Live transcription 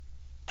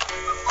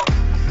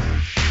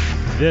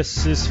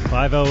This is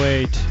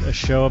 508, a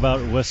show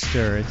about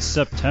Worcester. It's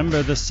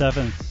September the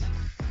 7th,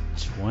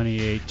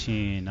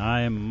 2018.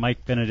 I am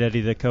Mike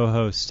Benedetti, the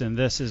co-host, and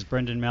this is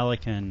Brendan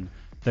Malikan,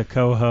 the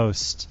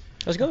co-host.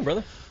 How's it going,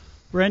 brother?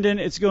 Brendan,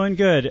 it's going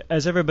good.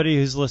 As everybody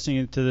who's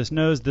listening to this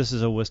knows, this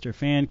is a Worcester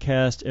fan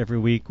cast. Every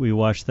week we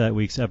watch that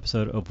week's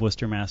episode of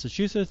Worcester,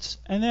 Massachusetts,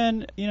 and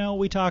then,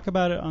 we talk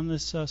about it on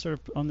this sort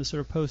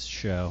of post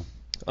show.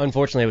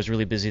 Unfortunately, I was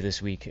really busy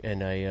this week,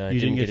 and I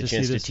didn't get a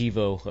chance to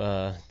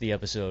TiVo the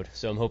episode.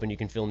 So I'm hoping you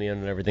can fill me in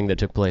on everything that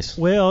took place.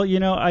 Well,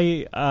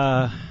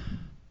 I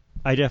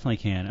definitely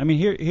can. I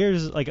mean,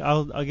 here's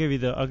I'll give you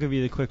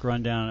the quick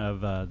rundown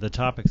of the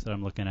topics that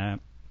I'm looking at.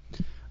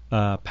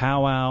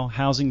 Powwow,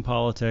 housing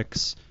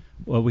politics.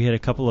 Well, we had a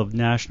couple of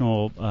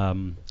national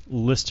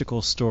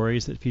listicle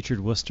stories that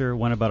featured Worcester.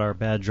 One about our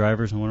bad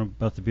drivers, and one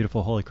about the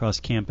beautiful Holy Cross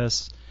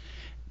campus.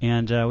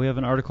 And we have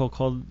an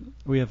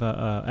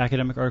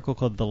academic article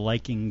called "The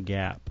Liking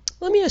Gap."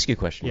 Let me ask you a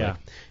question. Yeah. Mike.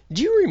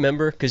 Do you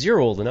remember? Because you're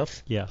old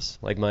enough. Yes.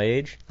 Like my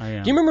age. I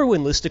am. Do you remember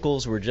when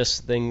listicles were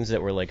just things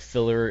that were like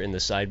filler in the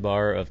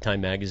sidebar of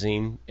Time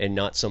magazine, and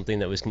not something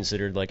that was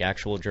considered like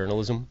actual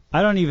journalism?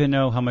 I don't even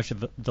know how much of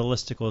the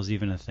listicle is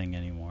even a thing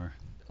anymore.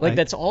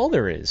 That's all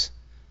there is.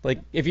 Like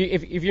if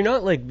you're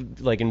not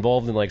like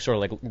involved in like sort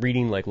of like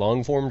reading like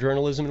long form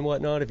journalism and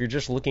whatnot, if you're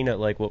just looking at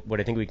like what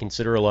I think we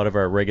consider a lot of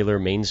our regular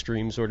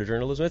mainstream sort of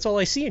journalism, that's all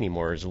I see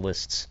anymore is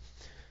lists.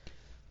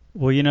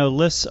 Well,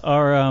 lists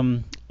are.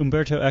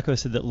 Umberto Eco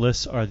said that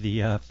lists are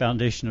the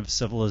foundation of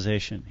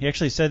civilization. He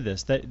actually said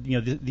this,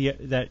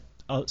 that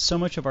so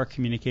much of our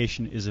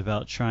communication is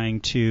about trying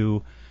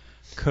to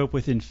cope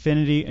with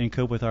infinity and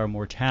cope with our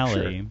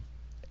mortality. Sure.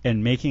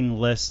 And making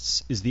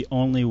lists is the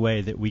only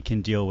way that we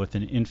can deal with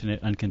an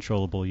infinite,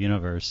 uncontrollable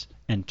universe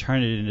and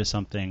turn it into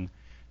something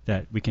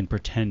that we can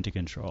pretend to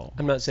control.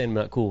 I'm not saying I'm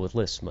not cool with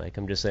lists, Mike.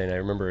 I'm just saying I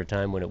remember a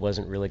time when it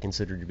wasn't really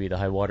considered to be the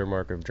high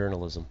watermark of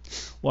journalism.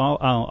 Well,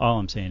 all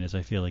I'm saying is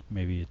I feel like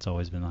maybe it's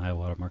always been the high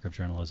watermark of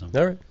journalism.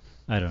 All right.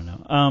 I don't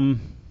know. Let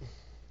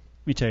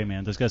me tell you,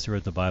 man, those guys who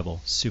wrote the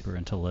Bible, super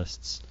into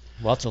lists.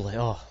 Lots of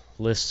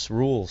lists,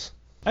 rules.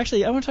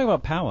 Actually, I want to talk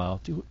about powwow.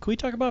 Can we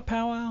talk about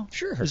powwow?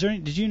 Sure.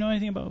 Did you know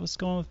anything about what's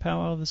going on with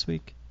powwow this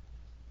week?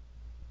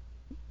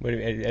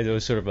 It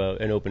was sort of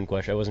an open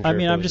question. I wasn't sure. I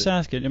mean, I'm just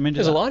asking.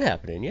 There's a lot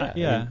happening, yeah.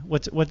 Yeah.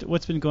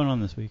 What's been going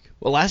on this week?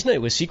 Well, last night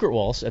was Secret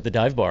Waltz at the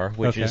Dive Bar,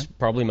 which is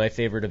probably my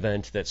favorite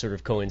event that sort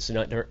of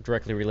not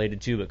directly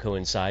related to, but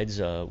coincides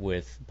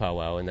with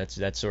powwow, and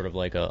that's sort of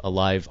like a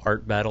live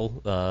art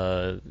battle.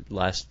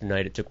 Last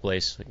night it took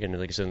place, again,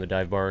 like I said, in the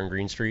Dive Bar on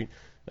Green Street.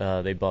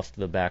 They buffed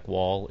the back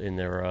wall in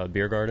their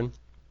beer garden.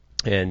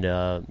 And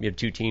you have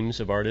two teams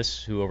of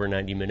artists who, over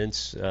 90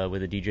 minutes,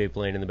 with a DJ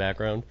playing in the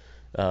background,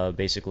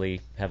 basically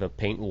have a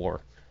paint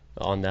war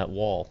on that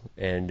wall.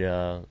 And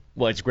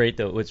it's great,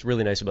 though. What's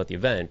really nice about the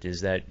event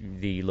is that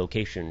the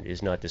location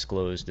is not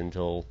disclosed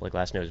until, like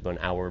last night, was about an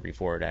hour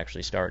before it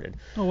actually started.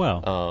 Oh,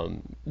 wow.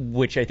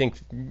 Which I think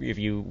if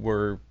you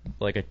were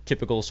like a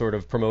typical sort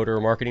of promoter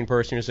or marketing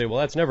person, you'd say, well,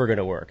 that's never going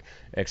to work.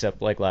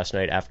 Except like last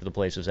night, after the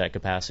place was at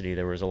capacity,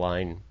 there was a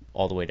line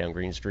all the way down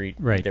Green Street.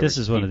 Right, this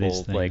is one of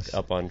these things. Like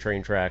up on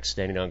train tracks,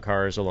 standing on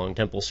cars along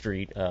Temple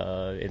Street,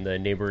 in the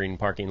neighboring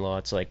parking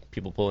lots, like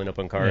people pulling up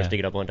on cars to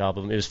get up on top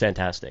of them. It was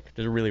fantastic. It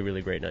was a really,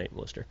 really great night in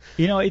Worcester.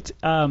 It's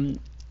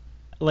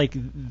like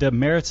the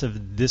merits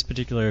of this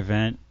particular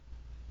event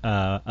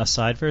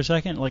aside for a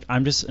second, like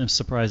I'm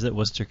surprised that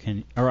Worcester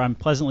can, or I'm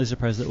pleasantly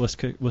surprised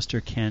that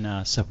Worcester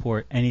can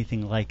support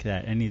anything like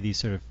that, any of these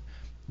sort of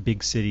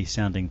big city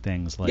sounding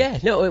things like. Yeah,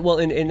 no, well,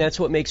 and that's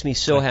what makes me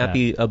so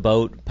happy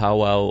about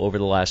powwow over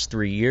the last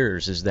 3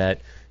 years is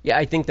that,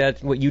 I think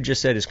that what you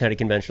just said is kind of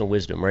conventional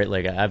wisdom, right?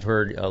 Like I've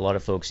heard a lot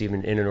of folks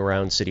even in and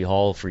around City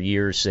Hall for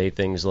years say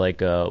things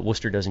like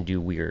Worcester doesn't do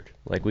weird.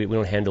 Like we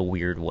don't handle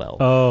weird well.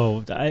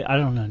 Oh, I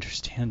don't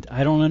understand.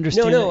 I don't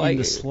understand it in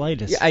the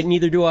slightest. Yeah,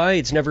 neither do I.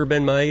 It's never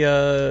been my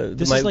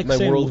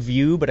world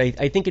view, but I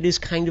think it is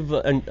kind of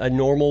a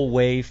normal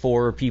way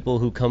for people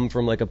who come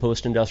from like a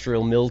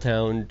post-industrial mill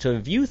town to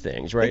view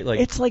things, right?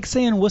 It's like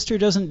saying Worcester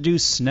doesn't do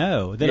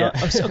snow.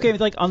 Okay,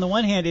 like on the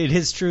one hand, it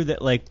is true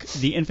that like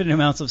the infinite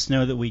amounts of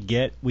snow that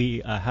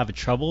we have a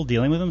trouble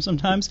dealing with them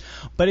sometimes,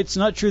 but it's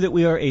not true that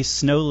we are a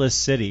snowless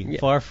city. Yeah.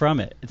 Far from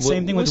it. It's the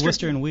same thing with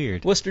Worcester and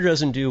weird. Worcester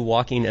doesn't do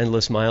walking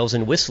endless miles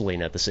and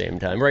whistling at the same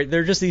time, right?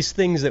 They're just these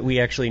things that we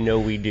actually know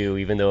we do,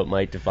 even though it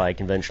might defy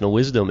conventional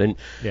wisdom.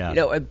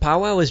 And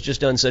powwow has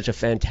just done such a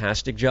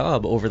fantastic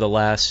job over the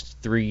last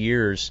 3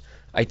 years,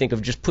 I think,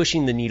 of just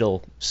pushing the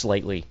needle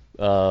slightly,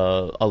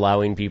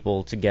 allowing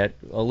people to get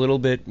a little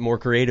bit more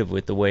creative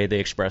with the way they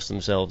express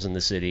themselves in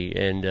the city.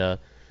 And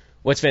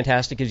what's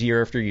fantastic is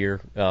year after year,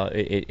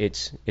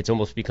 it's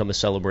almost become a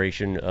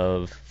celebration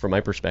of, from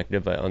my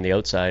perspective, on the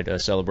outside, a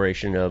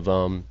celebration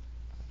of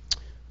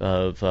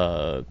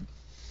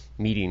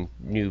meeting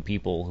new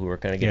people who are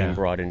kind of getting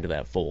brought into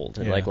that fold.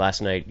 And like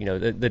last night,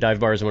 the Dive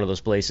Bar is one of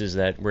those places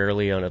that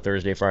rarely on a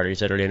Thursday, Friday,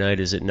 Saturday night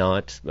is it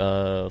not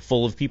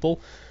full of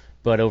people.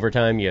 but over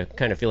time you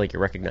kind of feel like you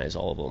recognize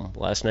all of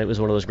them. Last night was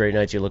one of those great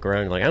nights you look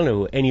around and like, I don't know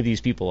who any of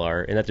these people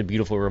are, and that's a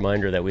beautiful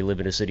reminder that we live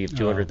in a city of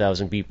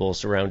 200,000 people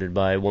surrounded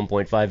by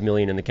 1.5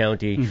 million in the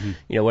county,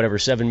 you know, whatever,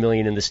 7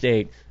 million in the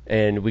state,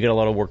 and we got a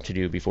lot of work to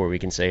do before we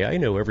can say, I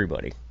know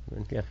everybody.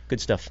 And yeah, good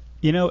stuff.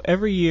 You know,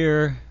 every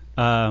year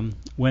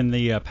when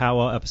the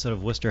powwow episode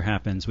of Worcester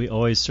happens, we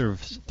always sort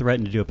of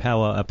threaten to do a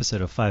powwow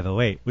episode of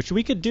 508, which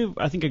we could do,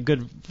 I think, a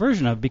good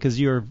version of because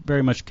you're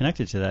very much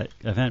connected to that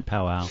event,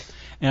 powwow.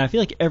 And I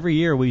feel like every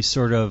year we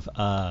sort of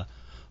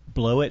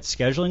blow it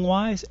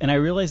scheduling-wise, and I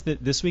realized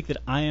that this week that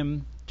I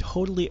am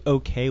totally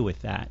okay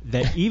with that.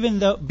 That even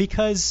though,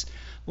 because,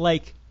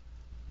 like,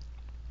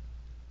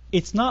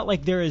 it's not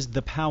like there is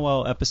the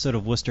powwow episode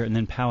of Worcester and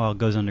then powwow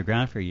goes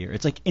underground for a year.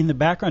 It's like in the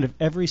background of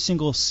every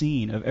single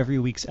scene of every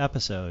week's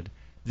episode,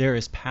 there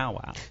is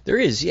powwow. There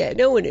is, yeah.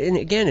 No, and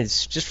again,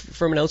 it's just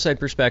from an outside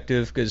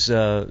perspective because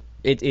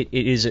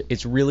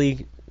it's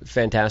really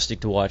fantastic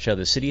to watch how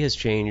the city has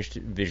changed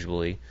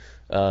visually,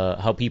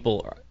 how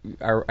people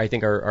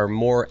are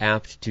more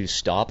apt to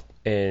stop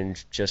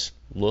and just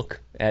look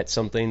at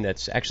something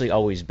that's actually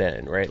always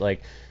been, right?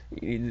 Like,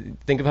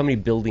 think of how many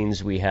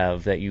buildings we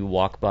have that you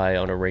walk by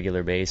on a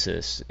regular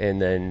basis, and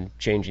then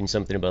changing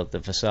something about the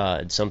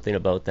facade, something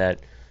about that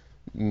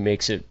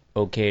makes it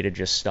okay to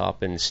just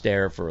stop and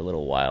stare for a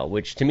little while,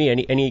 which to me,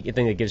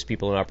 anything that gives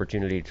people an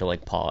opportunity to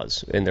like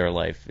pause in their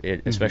life,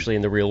 especially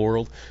in the real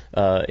world,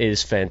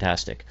 is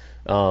fantastic.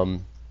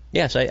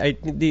 Yes,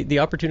 the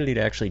opportunity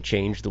to actually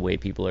change the way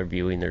people are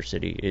viewing their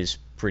city is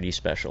pretty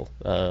special,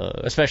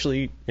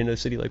 especially in a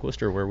city like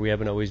Worcester where we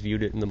haven't always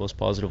viewed it in the most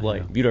positive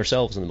light, viewed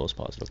ourselves in the most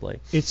positive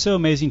light. It's so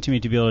amazing to me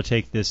to be able to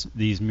take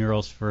these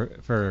murals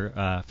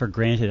for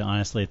granted,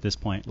 honestly, at this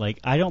point. Like,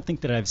 I don't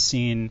think that I've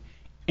seen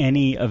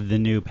any of the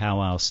new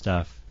powwow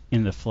stuff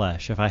in the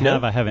flesh. If I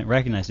have, I haven't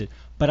recognized it.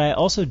 But I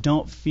also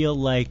don't feel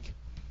like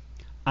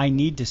I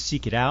need to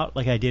seek it out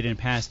like I did in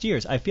past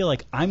years. I feel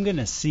like I'm going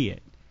to see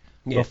it.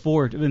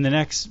 Before, in the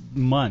next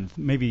month,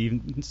 maybe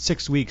even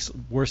 6 weeks,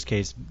 worst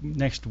case,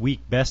 next week,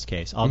 best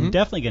case, I'm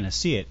definitely going to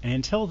see it. And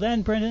until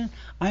then, Brendan,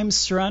 I'm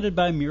surrounded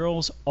by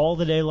murals all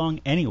the day long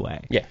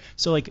anyway. Yeah.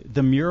 So, like,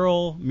 the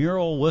mural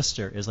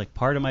Worcester is, like,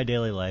 part of my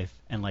daily life,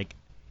 and, like,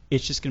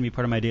 it's just going to be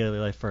part of my daily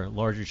life for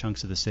larger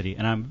chunks of the city.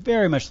 And I'm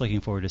very much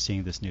looking forward to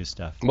seeing this new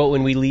stuff. Well,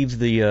 when we leave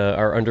the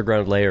our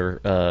underground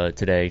layer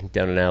today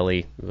down an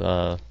alley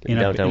in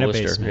downtown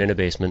Worcester, in a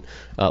basement,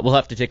 we'll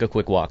have to take a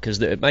quick walk because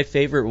my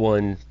favorite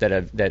one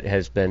that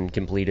has been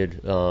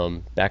completed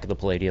back at the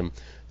Palladium,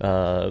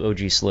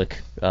 OG Slick.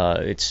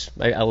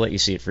 I'll let you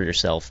see it for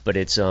yourself, but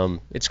it's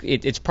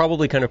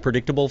probably kind of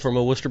predictable from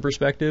a Worcester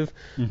perspective,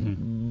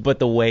 but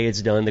the way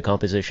it's done, the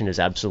composition is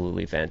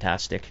absolutely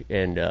fantastic,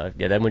 and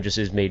that one just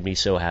has made me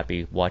so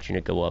happy watching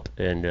it go up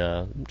and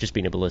just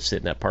being able to sit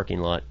in that parking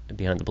lot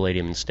behind the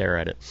Palladium and stare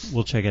at it.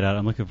 We'll check it out.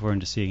 I'm looking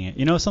forward to seeing it.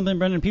 You know something,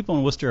 Brendan? People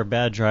in Worcester are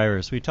bad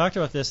drivers. We talked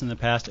about this in the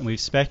past, and we've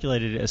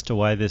speculated as to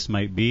why this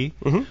might be.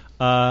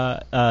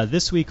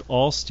 This week,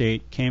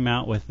 Allstate came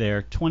out with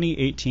their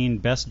 2018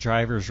 Best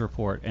Drivers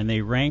Report, and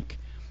they rank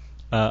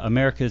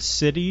America's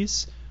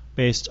cities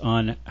based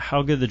on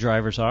how good the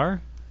drivers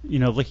are. You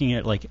know, looking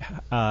at like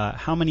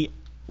how many,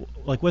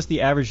 like what's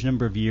the average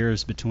number of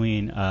years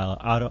between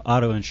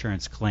auto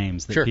insurance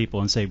claims that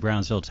people in, say,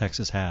 Brownsville,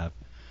 Texas have.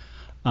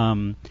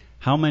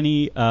 How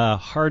many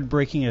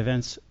hard-braking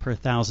events per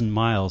 1,000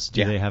 miles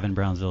do they have in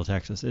Brownsville,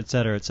 Texas, et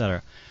cetera, et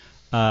cetera.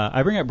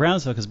 I bring up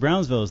Brownsville because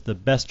Brownsville is the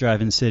best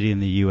driving city in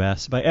the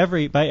U.S. by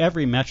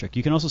every metric.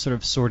 You can also sort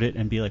of sort it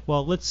and be like,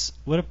 well,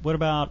 what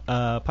about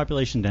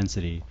population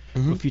density?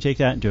 If you take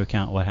that into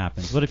account, what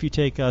happens? What if you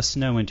take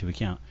snow into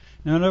account?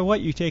 No matter what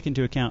you take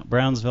into account,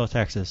 Brownsville,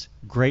 Texas,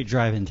 great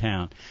driving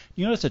town.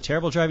 You know what's a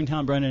terrible driving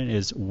town, Brendan,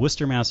 is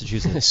Worcester,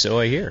 Massachusetts. So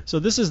I hear. So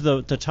this is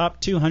the top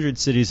 200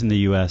 cities in the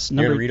U.S.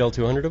 You're going to read all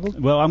 200 of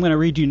them? Well, I'm going to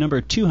read you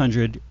number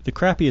 200. The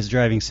crappiest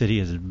driving city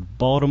is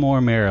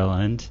Baltimore,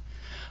 Maryland.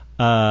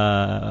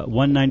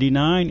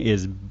 199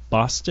 is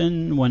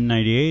Boston,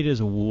 198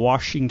 is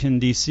Washington,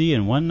 D.C.,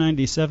 and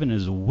 197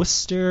 is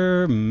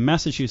Worcester,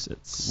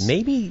 Massachusetts.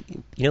 Maybe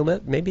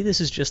this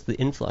is just the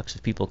influx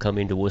of people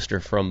coming to Worcester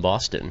from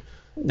Boston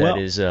that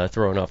is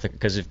throwing off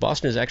because if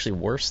Boston is actually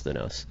worse than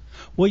us.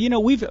 Well, you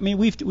know,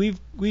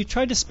 we've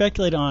tried to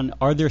speculate on,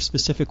 are there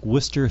specific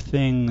Worcester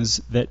things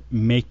that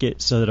make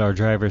it so that our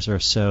drivers are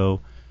so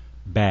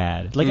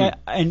bad? Like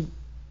I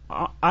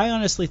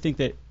honestly think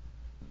that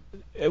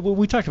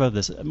we talked about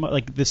this,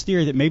 like this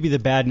theory that maybe the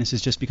badness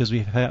is just because we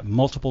have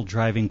multiple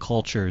driving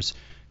cultures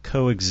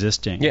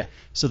coexisting,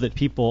 so that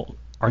people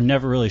are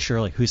never really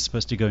sure like who's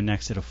supposed to go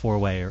next at a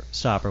four-way or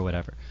stop or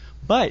whatever.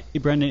 But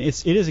Brendan,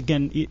 it is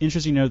again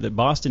interesting to note that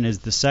Boston is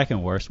the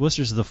second worst,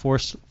 Worcester's the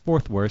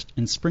fourth worst,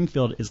 and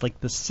Springfield is like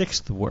the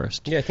sixth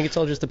worst. Yeah, I think it's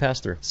all just a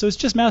pass-through. So it's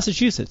just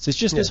Massachusetts. It's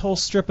just this whole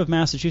strip of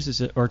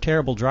Massachusetts are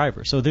terrible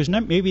drivers. So there's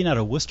maybe not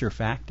a Worcester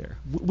factor.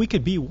 We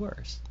could be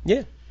worse.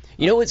 Yeah.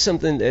 You know what's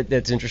something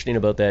that's interesting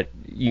about that?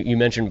 You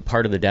mentioned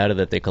part of the data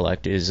that they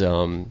collect is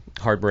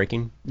hard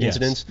braking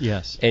incidents.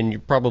 Yes. And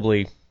you're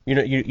probably You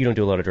don't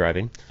do a lot of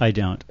driving. I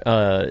don't.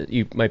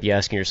 You might be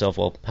asking yourself,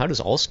 well, how does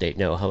Allstate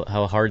know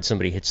how hard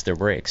somebody hits their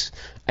brakes?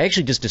 I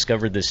actually just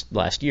discovered this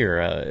last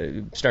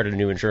year. Started a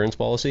new insurance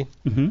policy.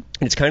 Mm-hmm. And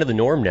it's kind of the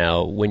norm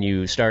now when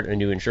you start a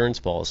new insurance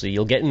policy.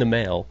 You'll get in the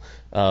mail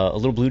a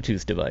little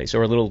Bluetooth device,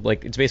 or a little,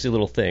 like, it's basically a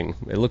little thing.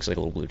 It looks like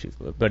a little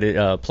Bluetooth, but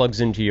it plugs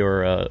into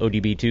your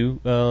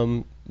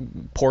ODB2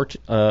 port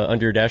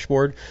under your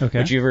dashboard. Okay.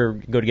 Did you ever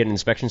go to get an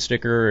inspection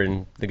sticker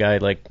and the guy,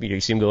 like,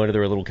 you see him go into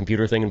their little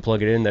computer thing and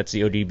plug it in? That's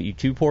the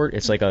ODB2 port.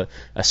 It's like a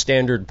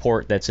standard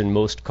port that's in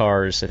most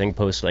cars, I think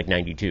post like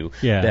 92,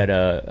 that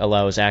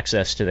allows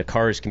access to the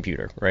car's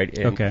computer, right?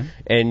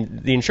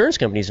 And the insurance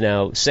companies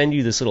now send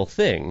you this little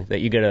thing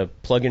that you got to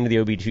plug into the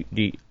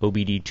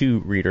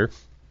OBD2 reader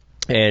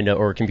and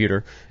or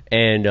computer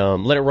and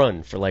let it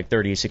run for like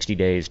 30, 60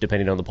 days,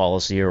 depending on the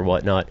policy or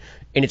whatnot.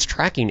 And it's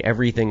tracking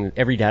everything,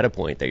 every data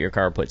point that your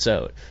car puts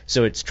out.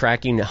 So it's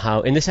tracking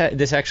how, and this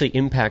actually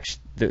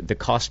impacts the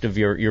cost of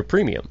your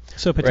premium.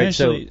 So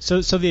potentially, right?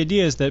 so the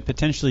idea is that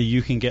potentially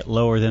you can get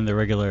lower than the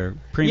regular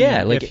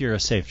premium if you're a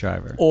safe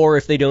driver, or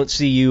if they don't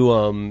see you,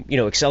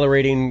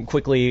 accelerating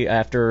quickly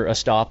after a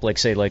stop. Like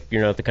say, like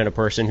you're not the kind of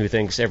person who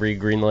thinks every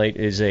green light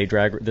is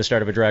the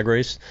start of a drag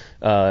race.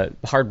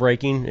 Hard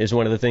braking is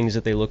one of the things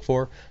that they look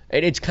for.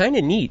 And it's kind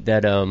of neat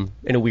that,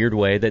 in a weird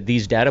way, that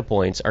these data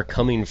points are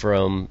coming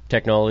from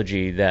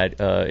technology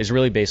that is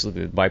really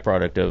basically the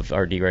byproduct of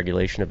our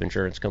deregulation of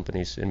insurance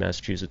companies in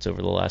Massachusetts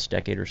over the last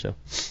decade or so.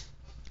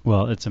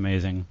 Well, it's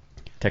amazing.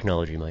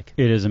 Technology, Mike.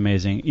 It is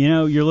amazing.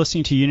 You're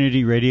listening to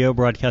Unity Radio,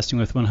 broadcasting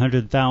with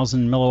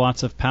 100,000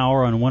 milliwatts of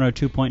power on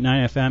 102.9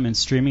 FM and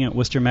streaming at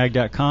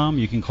worcestermag.com.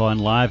 You can call in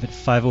live at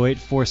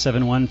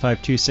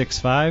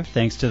 508-471-5265.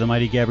 Thanks to the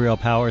mighty Gabrielle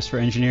Powers for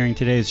engineering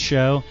today's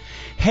show.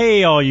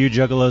 Hey, all you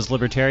juggalos,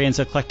 libertarians,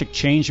 eclectic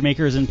change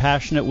makers, and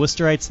passionate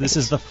Worcesterites. This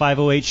is the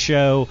 508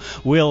 Show.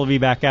 We'll be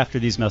back after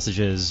these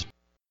messages.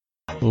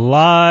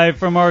 Live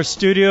from our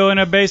studio in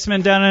a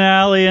basement down an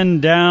alley in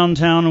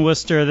downtown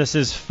Worcester, this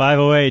is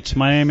 508.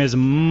 My name is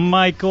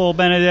Michael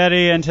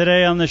Benedetti, and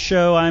today on the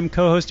show I'm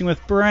co-hosting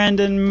with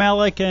Brendan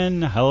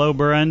Melican. Hello,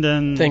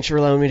 Brendan. Thanks for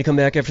allowing me to come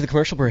back after the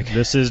commercial break.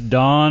 This is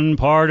Don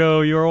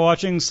Pardo. You're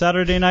watching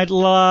Saturday Night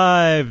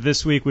Live.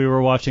 This week we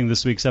were watching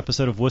this week's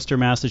episode of Worcester,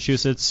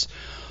 Massachusetts.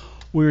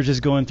 We were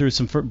just going through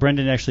some.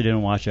 Brendan actually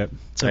didn't watch it,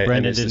 so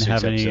Brendan didn't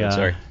have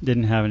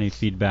any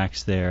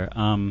feedbacks there.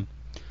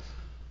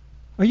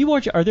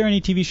 Are there any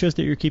TV shows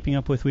that you're keeping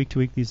up with week to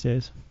week these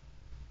days?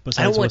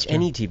 I don't watch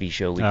any TV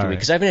show week to week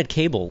because I haven't had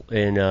cable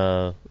in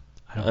I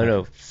don't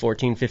know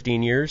 14,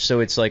 15 years. So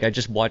it's like I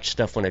just watch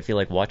stuff when I feel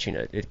like watching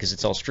it because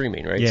it's all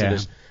streaming, right? Yeah.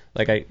 So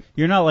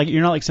you're not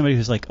like somebody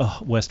who's like,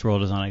 oh,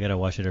 Westworld is on, I gotta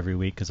watch it every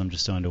week because I'm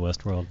just so into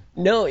Westworld.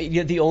 No,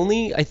 the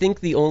only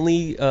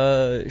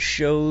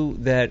show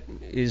that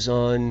is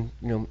on,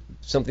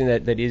 something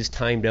that is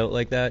timed out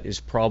like that is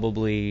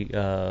probably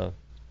The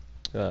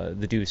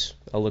Deuce.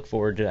 I'll look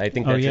forward to. I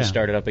think that just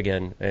started up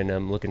again, and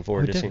I'm looking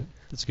forward to seeing.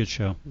 That's a good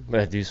show.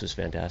 Deuce was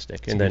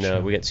fantastic, and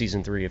then we got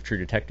season 3 of True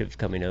Detective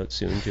coming out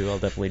soon too. I'll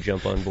definitely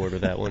jump on board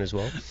with that one as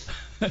well.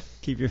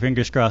 Keep your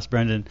fingers crossed,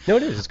 Brendan. No,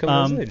 it is. It's coming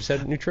out. I just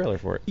had a new trailer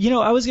for it.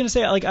 I was gonna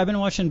say, like, I've been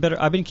watching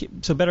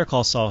Better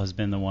Call Saul has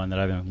been the one that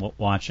I've been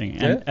watching,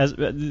 and as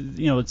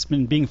it's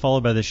been being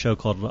followed by this show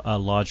called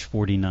Lodge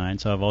 49,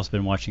 so I've also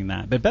been watching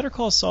that. But Better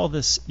Call Saul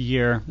this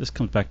year, this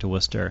comes back to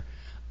Worcester.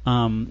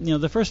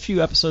 The first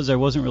few episodes I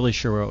wasn't really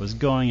sure where it was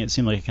going. It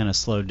seemed like it kind of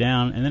slowed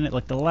down, and then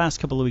the last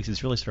couple of weeks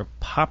it's really sort of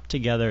popped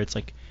together. It's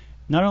like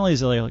not only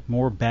is it like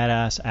more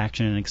badass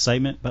action and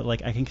excitement, but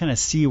like I can kind of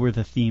see where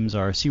the themes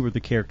are, see where the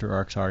character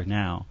arcs are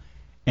now.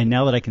 And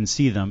now that I can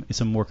see them,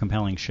 it's a more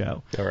compelling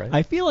show. All right.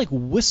 I feel like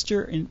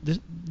Worcester,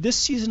 this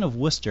season of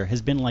Worcester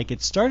has been like,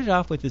 it started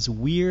off with this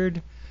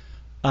weird,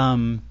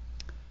 it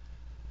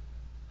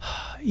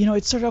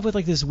started off with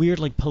like this weird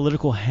like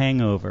political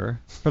hangover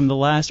from the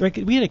last.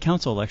 Right, we had a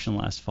council election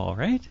last fall,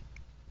 right?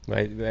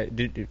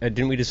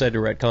 Didn't we decide to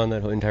retcon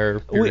that whole entire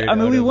period?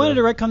 We wanted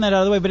to retcon that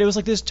out of the way, but it was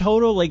like this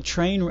total like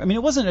train. I mean,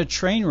 it wasn't a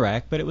train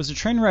wreck, but it was a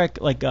train wreck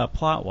like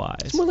plot wise.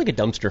 It's more like a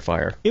dumpster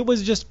fire. It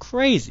was just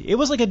crazy. It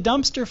was like a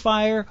dumpster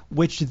fire,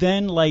 which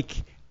then like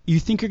you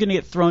think you're going to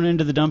get thrown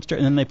into the dumpster,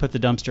 and then they put the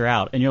dumpster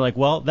out, and you're like,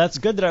 well, that's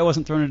good that I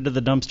wasn't thrown into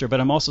the dumpster,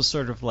 but I'm also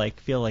sort of like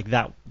feel like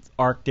that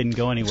arc didn't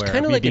go anywhere. It's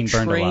kind of like a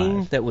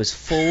train that was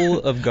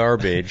full of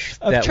garbage.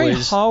 A train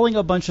hauling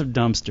a bunch of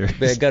dumpsters.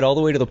 That got all the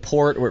way to the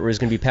port where it was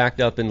going to be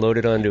packed up and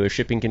loaded onto a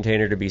shipping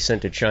container to be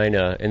sent to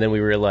China, and then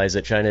we realized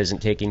that China isn't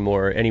taking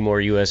any more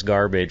U.S.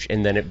 garbage,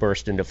 and then it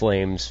burst into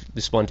flames,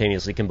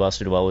 spontaneously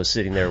combusted while it was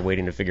sitting there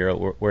waiting to figure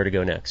out where to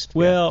go next.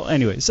 Well,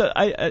 anyway, so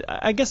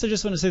I guess I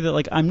just want to say that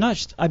like I'm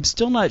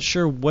still not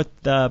sure what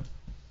the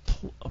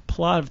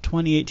plot of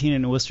 2018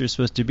 in Worcester is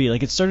supposed to be.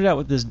 Like, it started out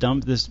with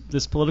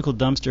this political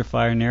dumpster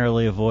fire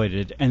narrowly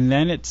avoided, and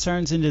then it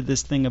turns into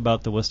this thing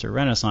about the Worcester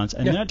Renaissance,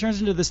 and then it turns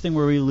into this thing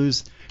where we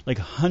lose like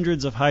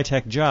hundreds of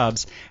high-tech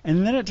jobs,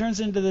 and then it turns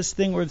into this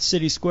thing where the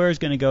city square is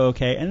going to go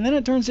okay, and then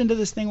it turns into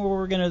this thing where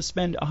we're going to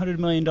spend $100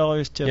 million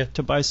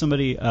to buy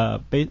somebody a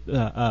big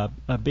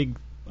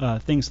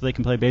thing so they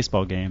can play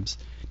baseball games.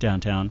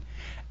 downtown,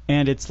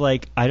 and it's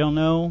like, I don't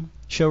know,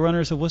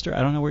 showrunners of Worcester,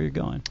 I don't know where you're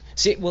going.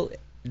 See, well,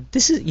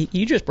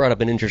 you just brought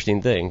up an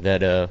interesting thing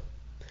that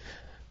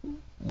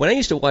when I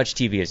used to watch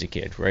TV as a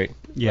kid, right?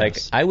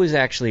 Yes. Like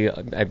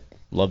I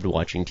loved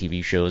watching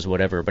TV shows,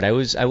 whatever, but I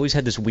always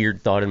had this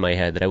weird thought in my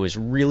head that I was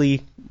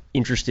really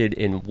interested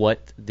in what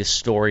the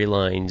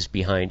storylines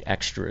behind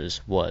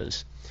extras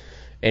was.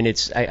 And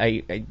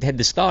I had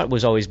this thought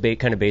was always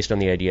kind of based on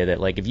the idea that,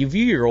 like, if you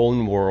view your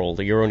own world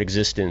or your own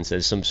existence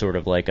as some sort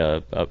of like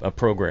a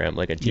program,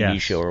 like a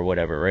TV show or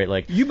whatever, right?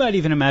 Like, you might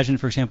even imagine,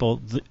 for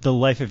example, the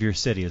life of your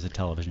city as a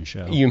television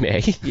show. You may,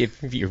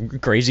 if you're a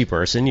crazy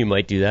person, you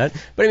might do that.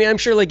 But I mean, I'm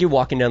sure, like, you're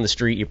walking down the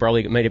street, you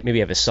probably might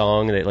maybe have a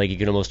song that, like, you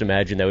can almost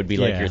imagine that would be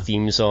like your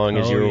theme song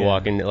as you were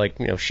walking. Like,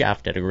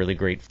 Shaft had a really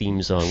great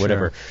theme song,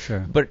 whatever. Sure.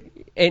 But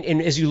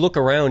And as you look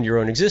around your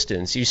own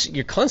existence,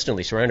 you're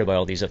constantly surrounded by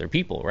all these other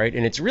people, right?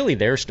 And it's really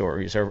their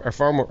stories are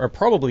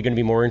probably going to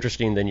be more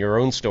interesting than your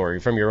own story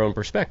from your own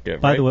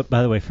perspective. By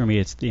the way, for me,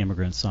 it's the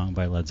Immigrant Song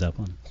by Led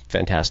Zeppelin.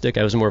 Fantastic.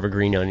 I was more of a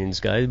Green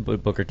Onions guy,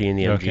 Booker T and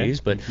the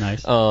MGs, but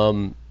nice.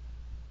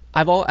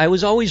 I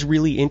was always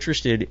really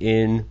interested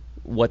in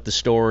what the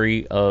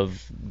story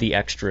of the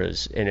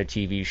extras in a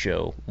TV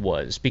show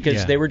was,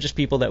 because they were just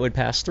people that would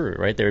pass through,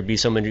 right? There would be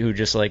someone who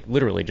just, like,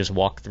 literally just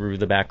walk through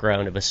the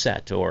background of a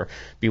set or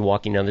be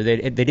walking down they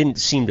didn't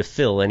seem to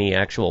fill any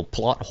actual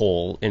plot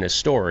hole in a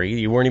story.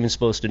 You weren't even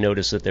supposed to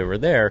notice that they were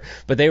there,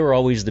 but they were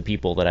always the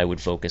people that I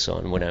would focus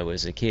on when I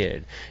was a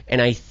kid.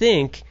 And I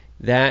think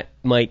that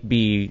might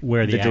be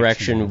where the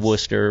direction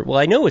Worcester. Well,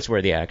 I know it's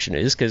where the action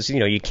is, because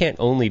you can't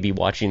only be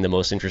watching the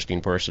most interesting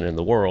person in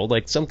the world.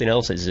 Like, something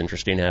else is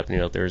interesting happening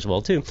out there as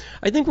well too.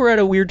 I think we're at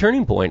a weird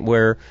turning point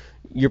where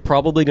you're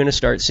probably going to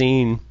start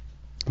seeing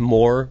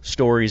more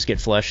stories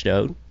get fleshed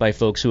out by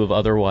folks who have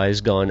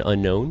otherwise gone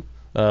unknown.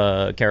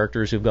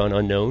 Characters who've gone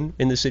unknown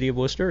in the city of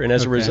Worcester, and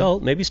as a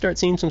result, maybe start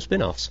seeing some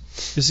spin-offs.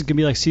 This is gonna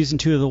be like season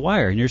 2 of The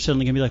Wire, and you're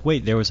suddenly gonna be like,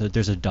 wait, there's a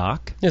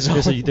doc. There's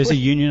a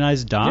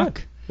unionized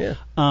doc. Yeah.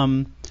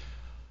 I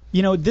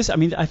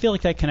feel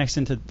like that connects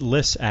into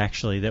lists,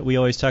 actually, that we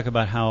always talk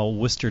about how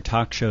Worcester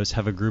talk shows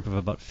have a group of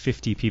about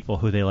 50 people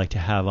who they like to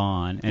have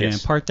on. And in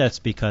part that's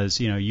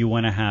because, you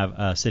want to have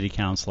a city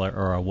councilor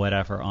or a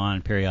whatever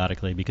on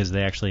periodically because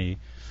they actually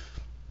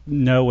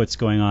know what's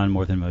going on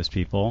more than most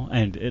people.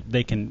 And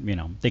they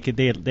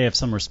have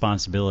some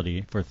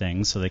responsibility for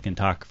things, so they can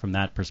talk from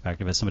that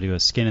perspective as somebody who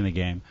has skin in the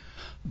game.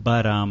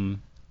 But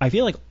I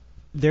feel like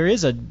there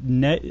is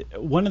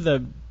one of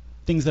the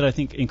things that I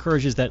think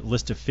encourages that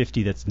list of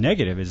 50 that's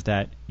negative is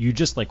that you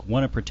just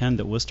want to pretend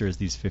that Worcester is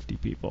these 50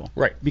 people.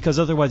 Right. Because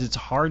otherwise it's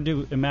hard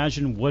to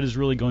imagine what is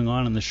really going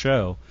on in the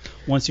show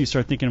once you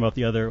start thinking about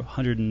the other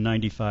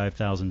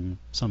 195,000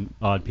 some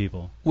odd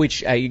people.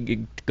 Which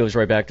it goes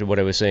right back to what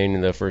I was saying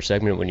in the first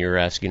segment when you were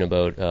asking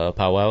about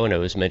powwow, and I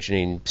was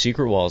mentioning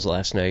Secret Walls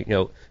last night.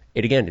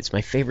 It's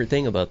my favorite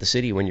thing about the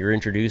city when you're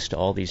introduced to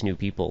all these new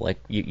people. Like,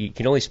 you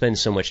can only spend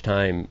so much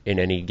time in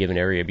any given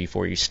area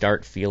before you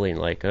start feeling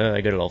like, I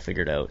got it all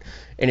figured out.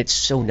 And it's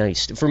so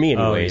nice, for me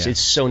anyways,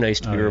 it's so nice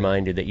to be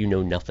reminded that you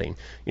know nothing.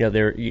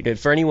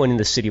 For anyone in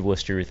the city of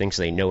Worcester who thinks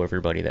they know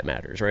everybody that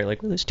matters, right?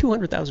 Like, well, there's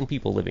 200,000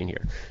 people living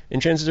here.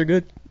 And chances are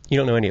good, you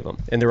don't know any of them.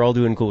 And they're all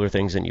doing cooler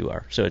things than you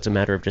are. So it's a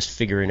matter of just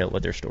figuring out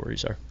what their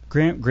stories are.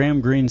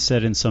 Graham Greene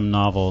said in some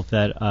novel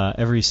that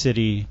every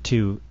city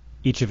to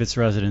each of its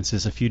residents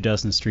is a few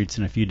dozen streets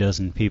and a few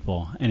dozen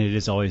people, and it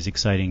is always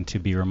exciting to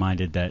be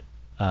reminded that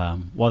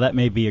while that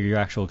may be your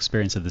actual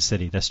experience of the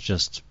city, that's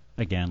just,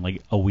 again,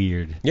 like a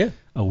weird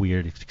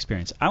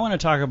experience. I want to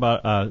talk about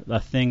a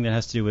thing that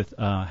has to do with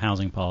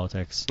housing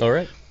politics. All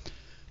right.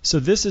 So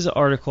this is an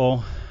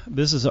article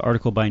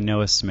by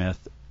Noah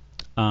Smith.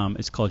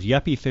 It's called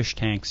Yuppie Fish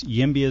Tanks,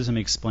 YIMBYism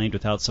Explained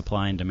Without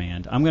Supply and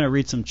Demand. I'm going to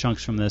read some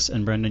chunks from this,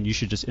 and Brendan, you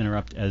should just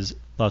interrupt as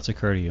thoughts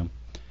occur to you.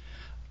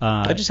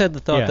 I just had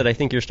the thought that I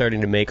think you're starting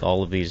to make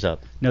all of these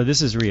up. No,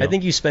 this is real. I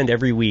think you spend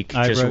every week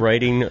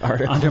writing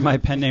articles under my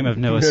pen name of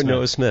Noah Smith.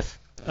 Noah Smith.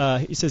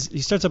 He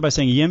starts out by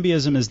saying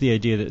YIMBYism is the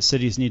idea that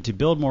cities need to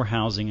build more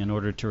housing in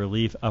order to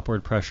relieve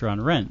upward pressure on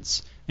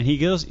rents. And he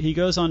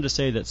goes on to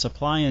say that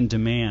supply and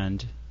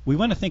demand. We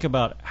want to think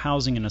about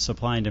housing in a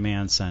supply and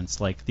demand sense.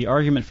 Like, the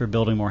argument for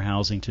building more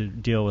housing to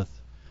deal with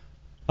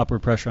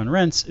upward pressure on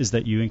rents is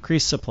that you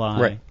increase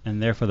supply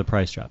and therefore the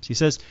price drops. He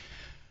says,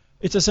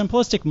 it's a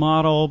simplistic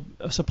model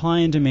of supply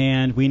and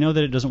demand. We know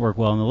that it doesn't work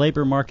well in the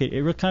labor market.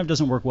 It kind of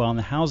doesn't work well in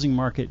the housing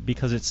market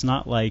because it's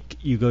not like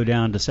you go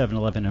down to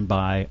 7-Eleven and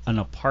buy an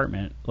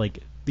apartment.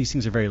 Like, these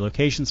things are very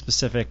location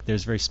specific.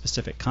 There's very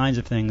specific kinds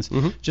of things.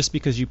 Mm-hmm. Just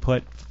because you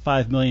put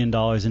 $5 million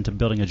into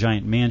building a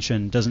giant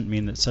mansion doesn't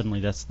mean that suddenly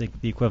that's the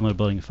equivalent of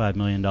building $5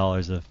 million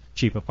of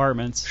cheap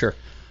apartments. Sure.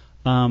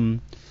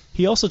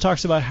 He also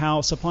talks about how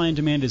supply and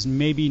demand is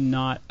maybe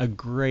not a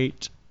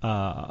great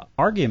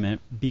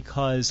argument,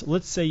 because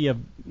let's say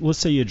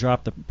you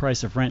drop the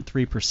price of rent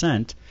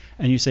 3%,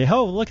 and you say,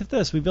 oh, look at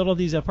this, we built all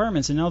these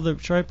apartments, and now the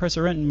price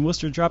of rent in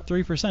Worcester dropped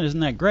 3%.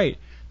 Isn't that great?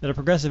 That a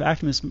progressive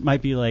activist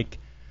might be like,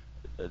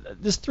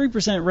 this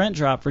 3% rent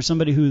drop for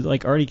somebody who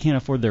like already can't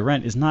afford their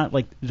rent is not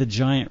like the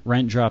giant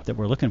rent drop that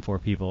we're looking for,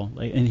 people.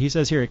 Like, and he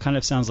says here it kind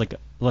of sounds like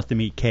let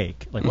them eat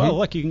cake. Like, well,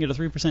 look, you can get a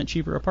 3%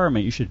 cheaper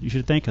apartment. You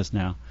should thank us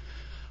now.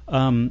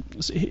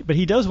 But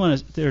he does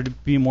want there to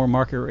be more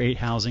market rate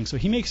housing. So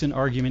he makes an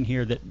argument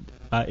here that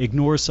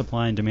ignores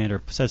supply and demand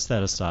or sets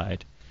that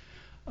aside.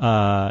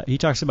 He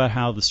talks about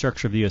how the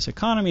structure of the U.S.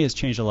 economy has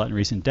changed a lot in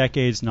recent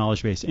decades.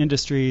 Knowledge-based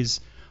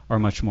industries are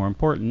much more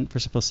important. For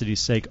simplicity's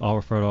sake, I'll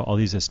refer to all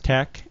these as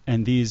tech.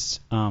 And these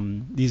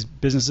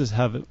businesses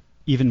have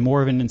even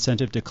more of an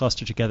incentive to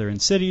cluster together in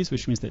cities,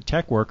 which means that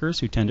tech workers,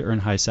 who tend to earn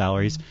high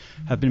salaries,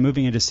 have been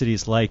moving into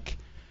cities like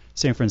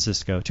San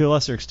Francisco, to a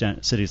lesser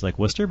extent cities like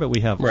Worcester, but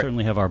we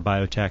certainly have our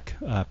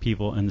biotech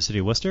people in the city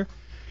of Worcester.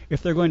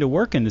 If they're going to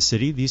work in the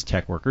city, these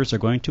tech workers are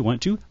going to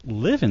want to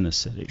live in the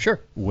city. Sure.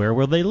 Where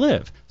will they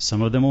live?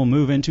 Some of them will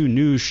move into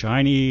new,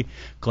 shiny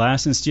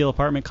glass and steel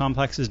apartment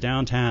complexes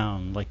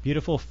downtown, like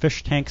beautiful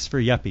fish tanks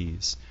for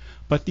yuppies.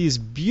 But these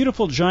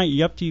beautiful giant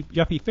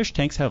yuppie fish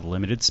tanks have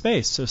limited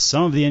space, so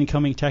some of the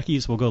incoming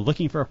techies will go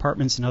looking for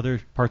apartments in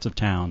other parts of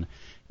town,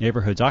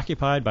 neighborhoods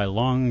occupied by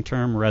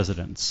long-term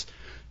residents.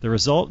 The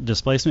result,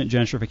 displacement,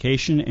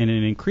 gentrification, and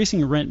an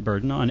increasing rent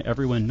burden on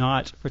everyone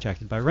not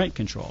protected by rent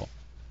control.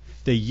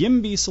 The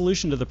YIMBY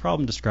solution to the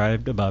problem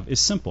described above is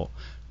simple.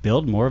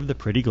 Build more of the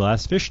pretty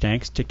glass fish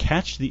tanks to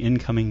catch the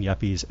incoming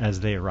yuppies as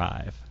they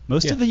arrive.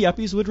 Most of the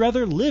yuppies would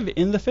rather live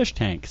in the fish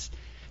tanks.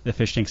 The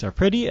fish tanks are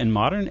pretty and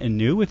modern and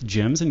new with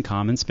gyms and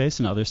common space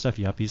and other stuff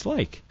yuppies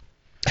like.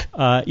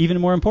 Even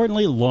more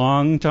importantly,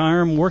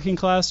 long-term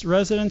working-class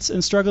residents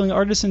and struggling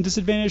artists and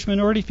disadvantaged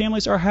minority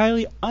families are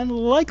highly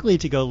unlikely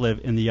to go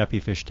live in the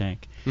yuppie fish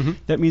tank.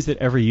 That means that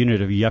every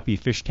unit of yuppie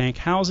fish tank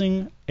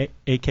housing,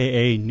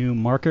 a.k.a. new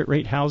market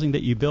rate housing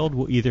that you build,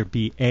 will either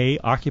be A,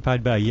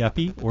 occupied by a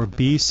yuppie, or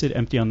B, sit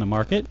empty on the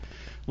market.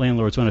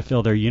 Landlords want to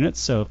fill their units,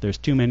 so if there's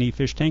too many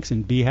fish tanks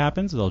and B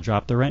happens, they'll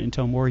drop the rent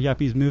until more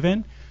yuppies move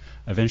in.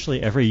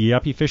 Eventually, every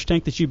yuppie fish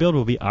tank that you build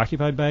will be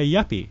occupied by a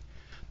yuppie.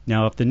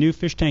 Now, if the new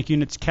fish tank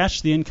units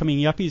catch the incoming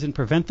yuppies and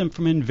prevent them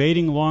from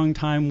invading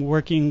long-time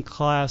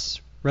working-class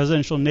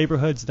residential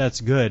neighborhoods,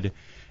 that's good.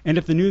 And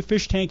if the new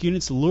fish tank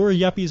units lure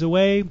yuppies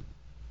away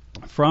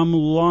from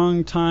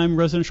long-time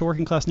residential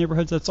working-class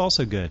neighborhoods, that's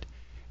also good.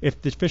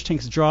 If the fish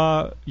tanks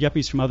draw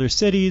yuppies from other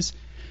cities,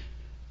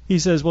 he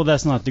says, well,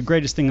 that's not the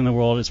greatest thing in the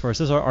world as far as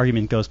this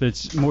argument goes, but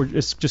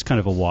it's just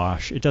kind of a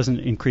wash. It doesn't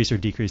increase or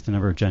decrease the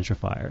number of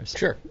gentrifiers.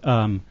 Sure.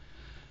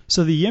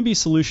 So the YIMBY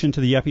solution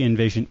to the yuppie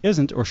invasion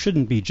isn't or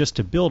shouldn't be just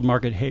to build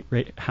market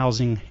rate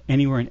housing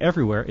anywhere and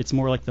everywhere. It's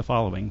more like the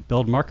following.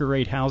 Build market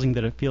rate housing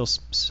that appeals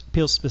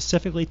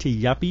specifically to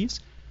yuppies.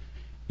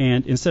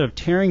 And instead of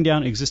tearing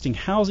down existing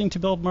housing to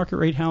build market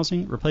rate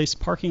housing, replace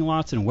parking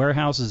lots and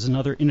warehouses and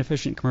other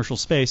inefficient commercial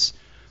space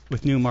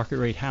with new market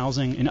rate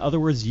housing. In other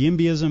words,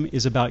 YIMBYism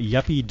is about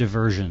yuppie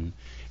diversion.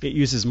 It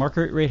uses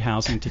market rate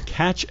housing to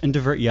catch and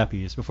divert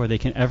yuppies before they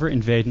can ever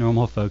invade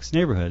normal folks'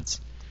 neighborhoods.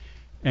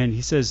 And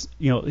he says,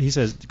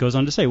 goes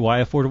on to say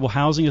why affordable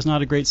housing is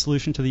not a great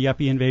solution to the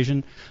yuppie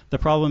invasion. The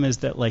problem is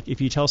that, like,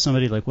 if you tell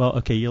somebody, like, well,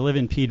 okay, you live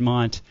in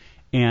Piedmont,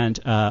 and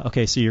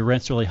okay, so your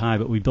rent's really high,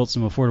 but we built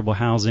some affordable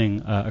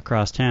housing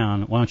across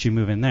town. Why don't you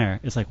move in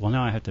there? It's like, well,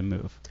 now I have to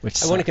move. Which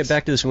sucks. I want to get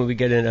back to this when we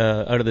get in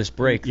out of this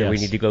break that we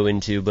need to go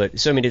into. But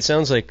so I mean, it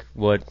sounds like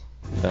what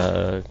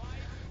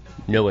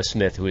Noah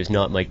Smith, who is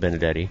not Mike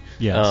Benedetti,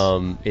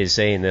 is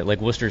saying that like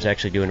Worcester's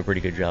actually doing a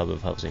pretty good job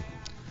of housing.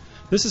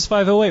 This is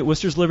 508,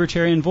 Worcester's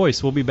Libertarian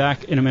Voice. We'll be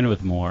back in a minute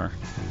with more.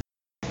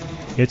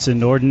 It's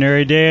an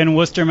ordinary day in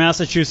Worcester,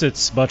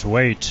 Massachusetts, but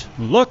wait.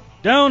 Look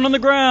down on the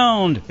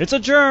ground. It's a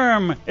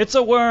germ. It's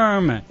a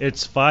worm.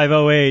 It's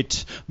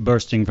 508,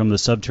 bursting from the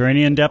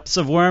subterranean depths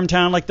of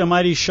Wormtown like the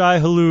mighty Shai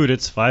Hulud.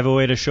 It's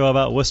 508, a show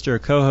about Worcester,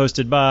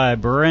 co-hosted by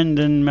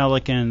Brendan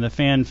Melican, the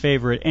fan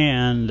favorite,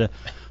 and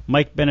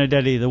Mike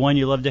Benedetti, the one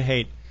you love to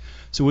hate.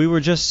 So we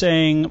were just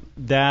saying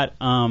that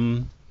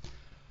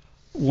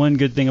one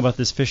good thing about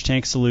this fish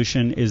tank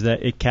solution is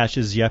that it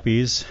catches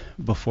yuppies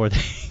before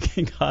they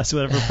can cause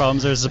whatever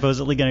problems they're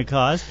supposedly going to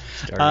cause.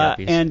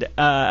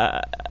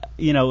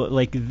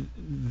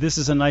 This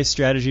is a nice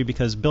strategy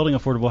because building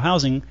affordable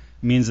housing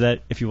means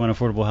that if you want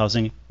affordable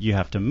housing, you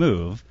have to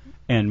move.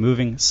 And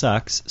moving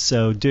sucks.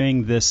 So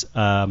doing this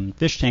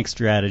fish tank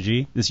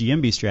strategy, this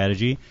YIMBY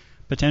strategy,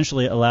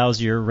 potentially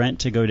allows your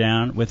rent to go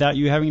down without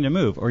you having to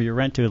move, or your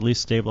rent to at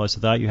least stabilize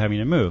without you having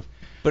to move.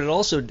 But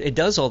it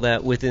does all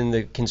that within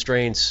the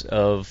constraints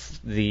of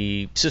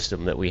the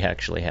system that we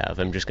actually have.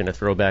 I'm just going to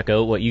throw back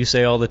out what you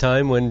say all the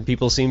time when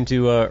people seem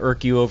to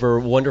irk you over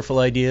wonderful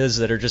ideas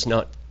that are just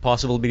not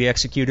possible to be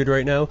executed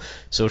right now.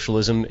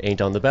 Socialism ain't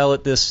on the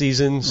ballot this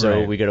season,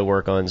 so we got to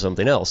work on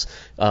something else.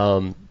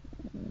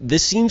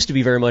 This seems to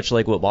be very much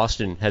like what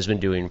Boston has been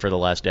doing for the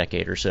last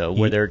decade or so,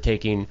 where they're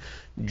taking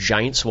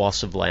giant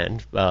swaths of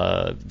land,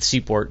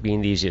 Seaport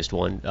being the easiest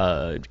one,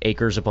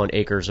 acres upon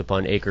acres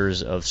upon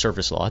acres of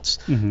surface lots.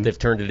 They've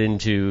turned it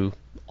into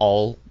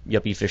all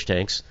yuppie fish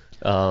tanks.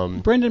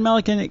 Brendan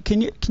Melican,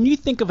 can you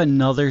think of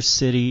another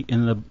city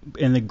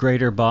in the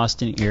greater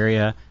Boston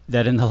area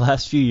that in the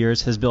last few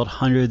years has built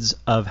hundreds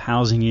of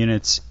housing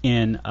units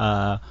in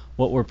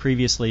what were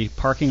previously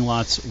parking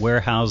lots,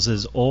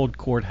 warehouses, old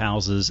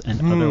courthouses,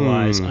 and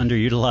otherwise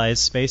underutilized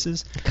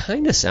spaces?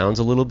 Kind of sounds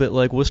a little bit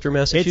like Worcester,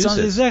 Massachusetts. It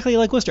sounds exactly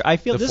like Worcester. I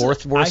feel the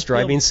fourth worst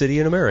driving city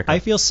in America. I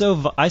feel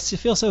so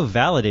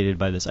validated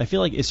by this. I feel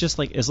like it's just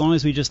like as long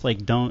as we just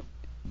like don't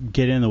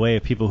get in the way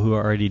of people who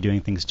are already doing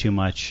things too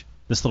much.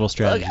 This little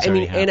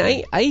strategy. And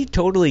I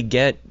totally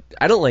get.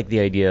 I don't like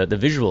the idea, the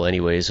visual,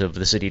 anyways, of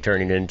the city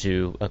turning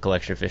into a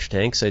collection of fish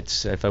tanks.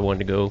 It's if I wanted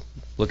to go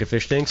look at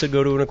fish tanks, I'd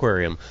go to an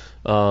aquarium.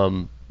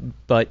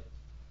 But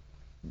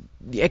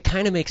it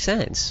kind of makes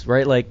sense,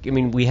 right? Like, I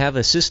mean, we have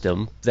a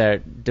system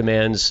that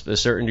demands a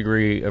certain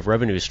degree of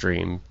revenue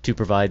stream to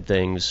provide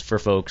things for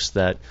folks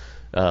that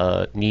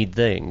need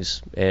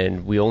things,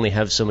 and we only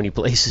have so many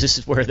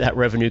places where that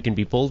revenue can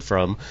be pulled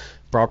from.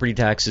 Property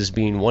taxes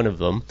being one of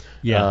them.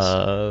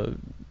 Yes.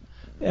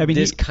 I mean,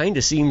 this kind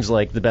of seems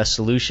like the best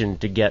solution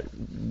to get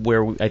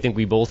where I think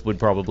we both would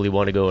probably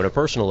want to go on a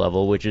personal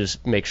level, which is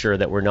make sure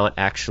that we're not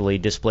actually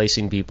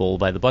displacing people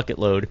by the bucket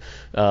load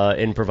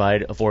and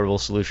provide affordable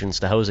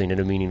solutions to housing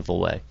in a meaningful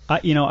way.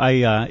 He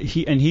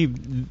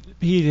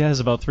has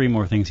about three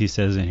more things he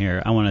says in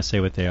here. I want to say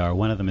what they are.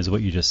 One of them is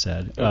what you just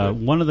said. Okay.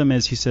 One of them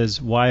is he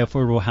says why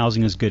affordable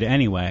housing is good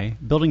anyway.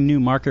 Building new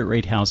market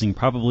rate housing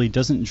probably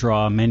doesn't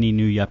draw many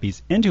new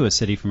yuppies into a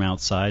city from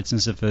outside,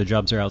 since if their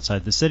jobs are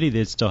outside the city,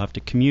 they'd still have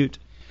to commute.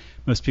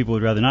 Most people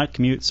would rather not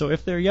commute, so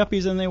if they're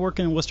yuppies and they work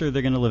in Worcester,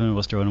 they're going to live in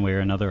Worcester one way or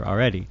another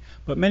already.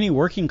 But many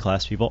working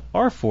class people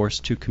are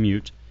forced to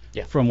commute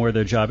from where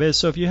their job is.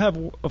 So if you have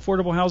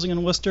affordable housing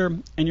in Worcester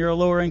and you're a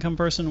lower income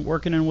person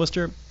working in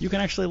Worcester, you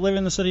can actually live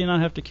in the city and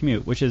not have to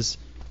commute, which is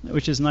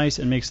nice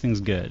and makes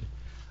things good.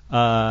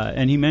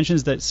 And he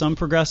mentions that some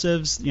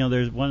progressives,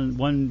 there's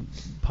one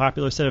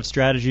popular set of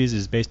strategies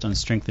is based on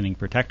strengthening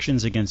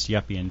protections against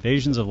yuppie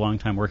invasions of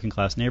longtime working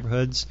class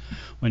neighborhoods.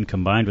 When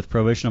combined with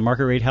prohibition of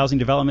market rate housing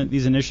development,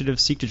 these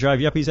initiatives seek to drive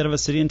yuppies out of a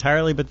city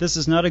entirely, but this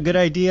is not a good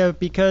idea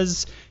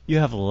because you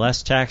have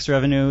less tax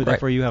revenue,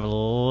 therefore you have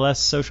less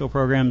social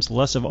programs,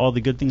 less of all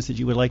the good things that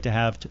you would like to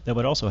have that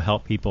would also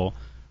help people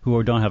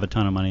who don't have a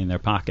ton of money in their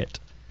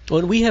pocket. Well,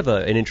 and we have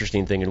an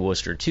interesting thing in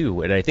Worcester,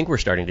 too, and I think we're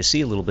starting to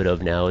see a little bit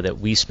of now that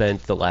we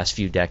spent the last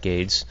few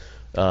decades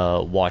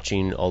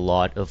watching a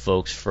lot of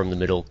folks from the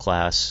middle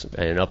class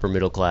and upper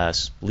middle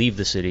class leave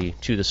the city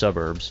to the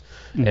suburbs,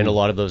 and a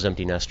lot of those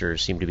empty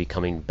nesters seem to be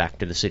coming back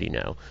to the city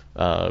now,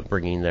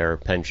 bringing their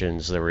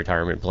pensions, their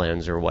retirement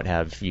plans, or what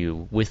have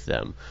you with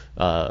them.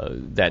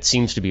 That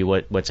seems to be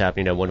what's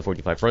happening at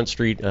 145 Front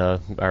Street,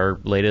 our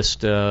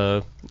latest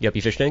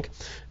Yuppie fish tank,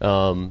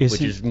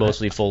 which is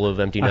mostly full of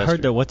empty nesters. I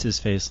heard that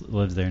what's-his-face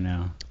lives there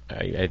now.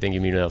 I think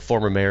you mean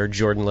former mayor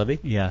Jordan Levy?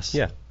 Yes.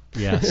 Yeah.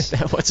 Yes.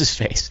 What's his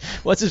face?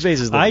 What's his face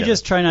is. I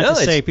just try not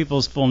to say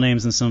people's full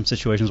names in some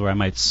situations where I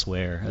might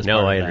swear.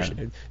 No, I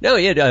understand. No,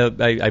 yeah,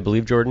 I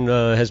believe Jordan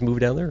has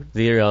moved down there.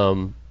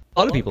 A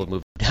lot of people have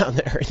moved down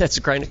there. That's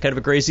kind of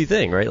a crazy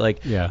thing, right?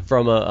 Like,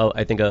 from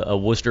I think a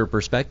Worcester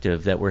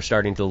perspective, that we're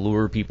starting to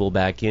lure people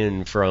back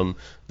in from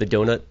the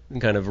donut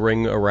kind of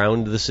ring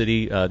around the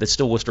city that's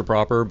still Worcester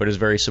proper, but is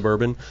very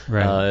suburban,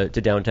 to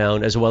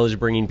downtown, as well as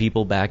bringing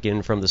people back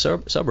in from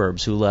the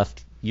suburbs who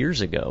left years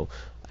ago.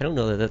 I don't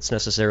know that that's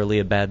necessarily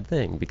a bad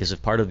thing, because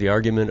if part of the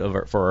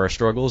argument for our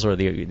struggles, or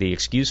the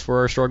excuse for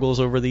our struggles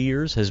over the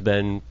years, has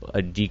been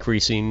a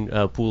decreasing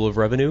pool of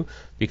revenue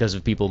because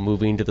of people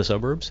moving to the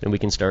suburbs, and we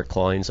can start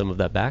clawing some of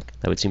that back,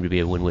 that would seem to be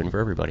a win-win for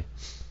everybody.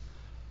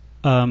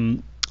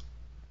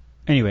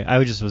 Anyway,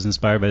 I just was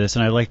inspired by this,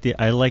 and I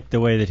like the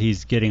way that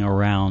he's getting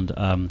around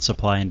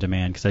supply and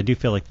demand, because I do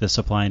feel like the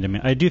supply and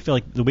demand. I do feel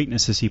like the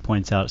weaknesses he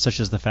points out, such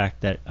as the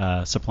fact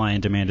that supply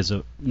and demand is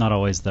not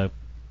always a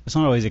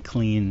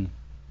clean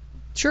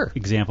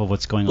example of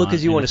what's going on. Well,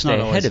 because you want to stay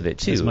ahead of it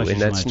too,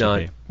 and that's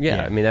not.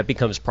 I mean, that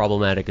becomes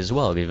problematic as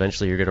well.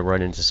 Eventually, you're going to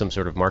run into some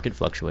sort of market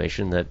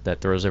fluctuation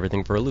that throws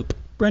everything for a loop.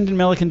 Brendan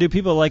Melican, do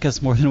people like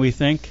us more than we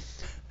think?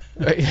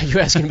 Are you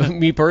asking about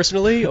me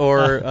personally,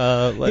 or?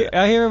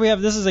 Here we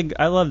have.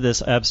 I love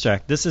this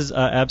abstract. This is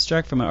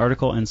abstract from an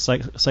article in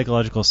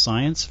Psychological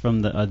Science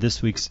from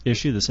this week's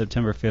issue, the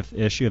September 5th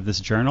issue of this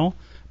journal.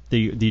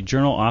 The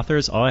journal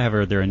authors, all I have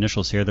are their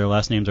initials here. Their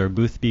last names are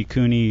Boothby,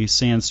 Cooney,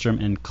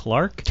 Sandstrom, and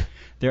Clark.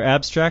 Their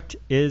abstract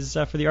is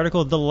for the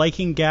article, The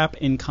Liking Gap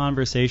in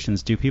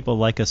Conversations. Do people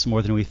like us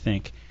more than we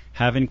think?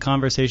 Having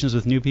conversations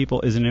with new people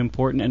is an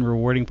important and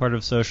rewarding part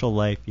of social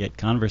life, yet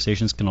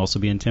conversations can also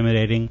be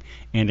intimidating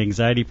and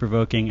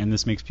anxiety-provoking, and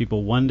this makes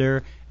people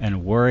wonder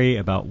and worry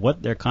about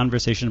what their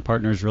conversation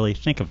partners really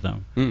think of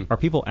them. Are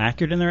people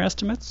accurate in their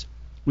estimates?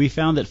 We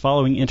found that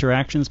following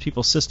interactions,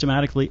 people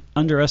systematically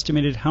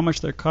underestimated how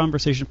much their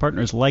conversation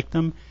partners liked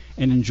them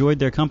and enjoyed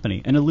their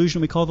company, an illusion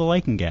we call the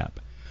liking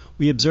gap.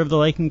 We observed the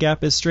liking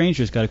gap as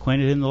strangers got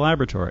acquainted in the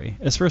laboratory,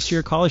 as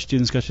first-year college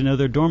students got to know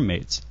their dorm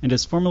mates, and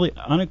as formerly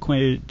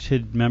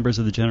unacquainted members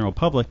of the general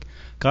public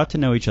got to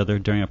know each other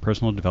during a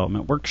personal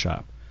development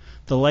workshop.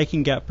 The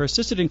liking gap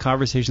persisted in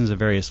conversations of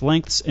various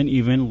lengths and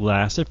even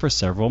lasted for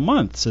several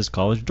months as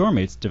college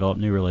dormmates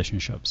developed new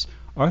relationships.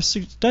 Our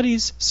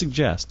studies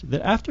suggest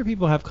that after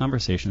people have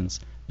conversations,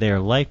 they are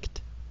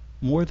liked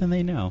more than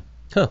they know.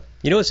 Huh.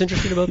 You know what's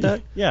interesting about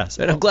that? Yes.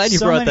 And I'm glad you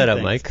brought that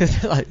up, Mike.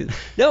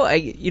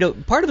 No,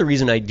 part of the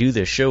reason I do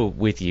this show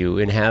with you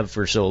and have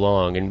for so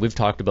long, and we've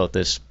talked about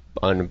this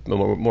on a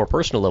more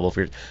personal level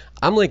for years,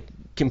 I'm like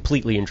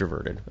completely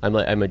introverted. I'm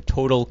a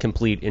total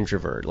complete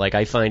introvert. Like,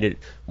 I find it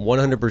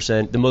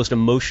 100% the most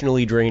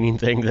emotionally draining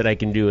thing that I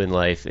can do in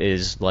life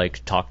is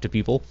like talk to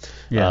people.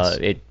 Yes.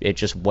 It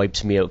just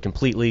wipes me out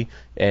completely.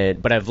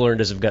 But I've learned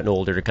as I've gotten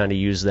older to kind of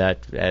use that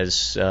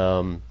as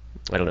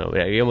I don't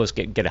know, you almost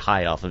get a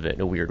high off of it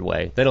in a weird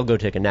way. Then I'll go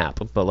take a nap.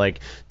 But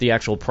like the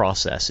actual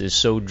process is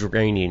so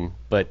draining,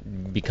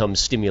 but becomes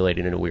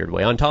stimulating in a weird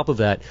way. On top of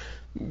that,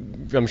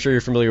 I'm sure you're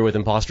familiar with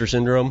imposter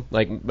syndrome.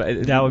 Like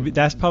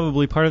that's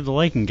probably part of the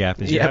liking gap.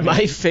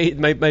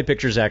 My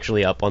picture's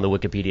actually up on the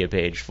Wikipedia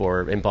page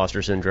for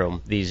imposter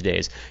syndrome these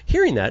days.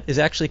 Hearing that is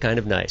actually kind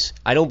of nice.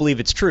 I don't believe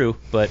it's true,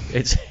 but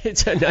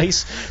it's a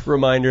nice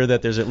reminder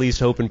that there's at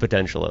least hope and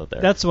potential out there.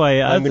 That's why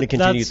I'm going to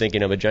continue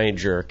thinking I'm a giant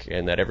jerk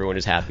and that everyone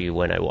is happy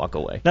when I walk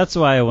away. That's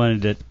why I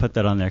wanted to put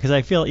that on there, because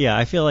I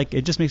feel like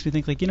it just makes me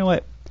think, like, you know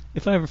what?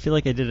 If I ever feel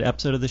like I did an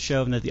episode of the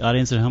show and that the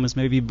audience at home is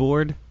maybe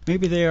bored,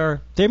 maybe they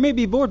may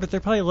be bored, but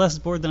they're probably less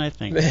bored than I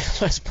think.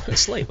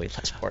 Slightly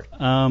less bored.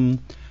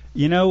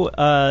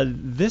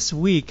 This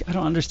week, I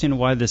don't understand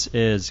why this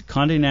is,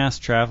 Condé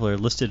Nast Traveler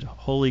listed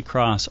Holy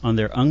Cross on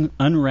their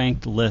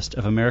unranked list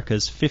of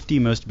America's 50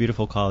 most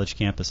beautiful college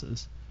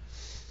campuses.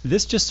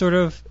 This just sort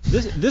of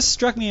this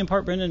struck me in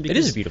part, Brendan, because it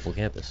is a beautiful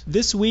campus.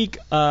 This week,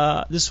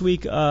 a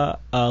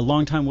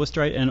longtime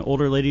Worcesterite and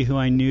older lady who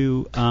I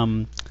knew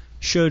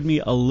showed me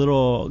a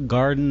little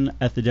garden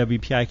at the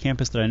WPI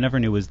campus that I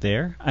never knew was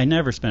there. I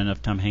never spent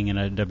enough time hanging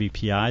at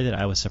WPI that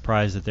I was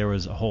surprised that there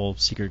was a whole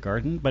secret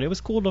garden, but it was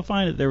cool to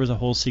find that there was a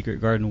whole secret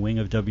garden wing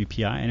of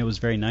WPI, and it was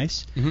very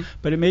nice. Mm-hmm.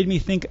 But it made me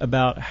think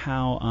about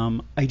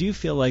how I do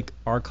feel like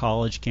our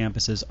college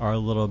campuses are a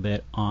little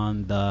bit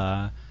on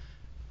the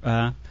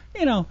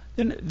they're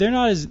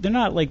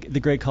not like the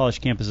great college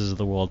campuses of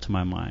the world to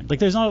my mind. Like,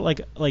 there's not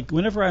like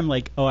whenever I'm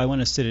like, oh, I want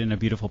to sit in a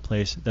beautiful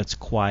place that's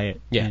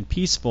quiet and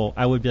peaceful,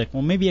 I would be like,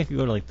 well, maybe I could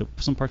go to like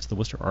some parts of the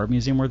Worcester Art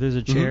Museum where there's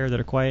a chair that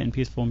are quiet and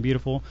peaceful and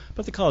beautiful.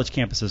 But the college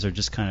campuses are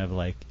just kind of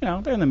like,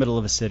 they're in the middle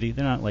of a city.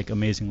 They're not like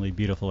amazingly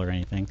beautiful or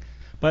anything.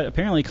 But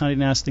apparently Condé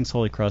Nast thinks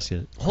Holy Cross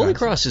is. Holy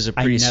Cross is a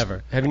pretty.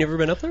 Have you never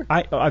been up there?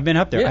 I've been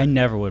up there. Yeah. I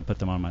never would put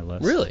them on my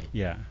list. Really?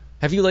 Yeah.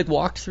 Have you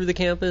walked through the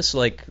campus,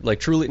 like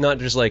truly, not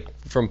just like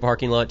from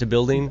parking lot to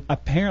building?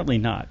 Apparently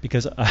not,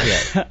 because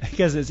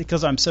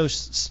I'm so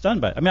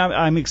stunned by it. I mean,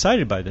 I'm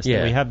excited by this.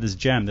 That we have this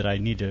gem that I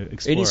need to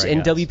explore. It is,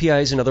 and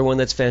WPI is another one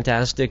that's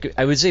fantastic.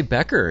 I would say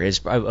Becker is,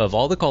 of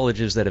all the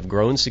colleges that have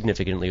grown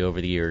significantly over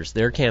the years,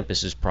 their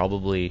campus is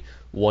probably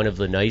one of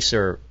the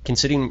nicer,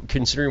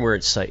 considering where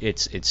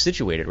it's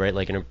situated, right?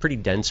 Like in a pretty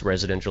dense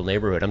residential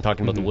neighborhood. I'm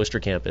talking about the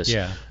Worcester campus,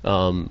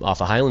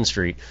 off of Highland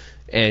Street.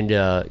 And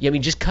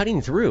just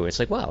cutting through, it's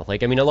like, wow.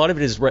 Like, I mean, a lot of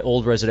it is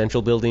old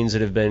residential buildings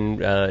that have been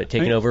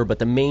taken over, but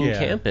the main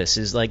campus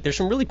is like, there's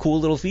some really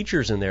cool little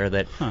features in there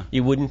that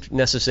you wouldn't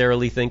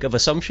necessarily think of.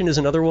 Assumption is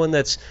another one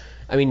that's,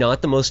 I mean,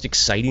 not the most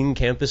exciting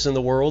campus in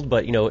the world,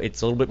 but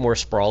it's a little bit more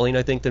sprawling,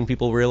 I think, than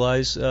people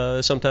realize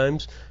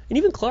sometimes. And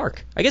even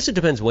Clark. I guess it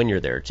depends when you're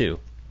there too.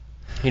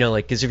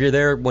 Because if you're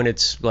there when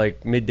it's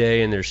like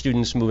midday and there's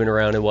students moving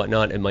around and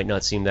whatnot, it might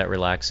not seem that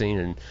relaxing.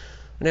 And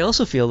I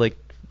also feel like,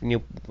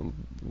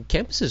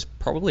 campuses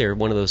probably are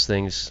one of those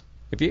things.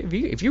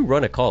 If you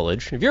run a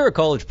college, if you're a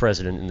college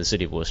president in the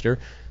city of Worcester,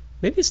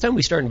 maybe it's time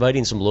we start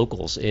inviting some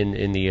locals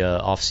in the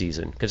off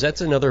season, because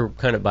that's another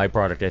kind of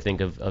byproduct, I think,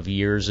 of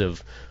years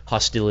of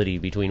hostility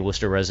between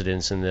Worcester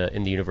residents and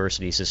the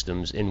university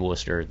systems in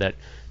Worcester that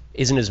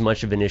isn't as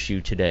much of an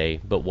issue today,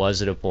 but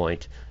was at a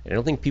point. And I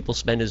don't think people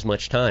spend as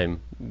much time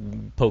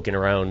poking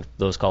around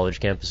those college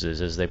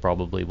campuses as they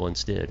probably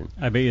once did.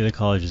 I bet you the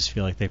colleges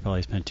feel like they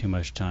probably spend too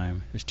much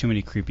time. There's too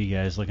many creepy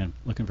guys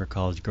looking for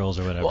college girls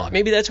or whatever. Well,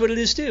 maybe that's what it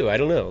is too. I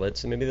don't know.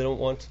 Maybe they don't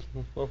want.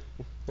 Well,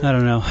 I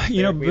don't know.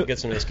 We've got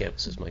some nice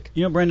campuses, Mike.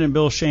 Brendan,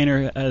 Bill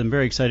Shaner, I'm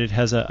very excited,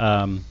 has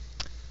an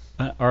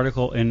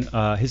article in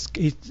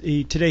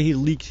today he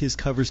leaked his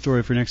cover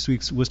story for next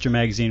week's Worcester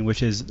magazine,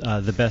 which is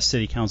the best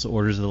city council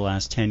orders of the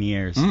last 10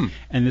 years.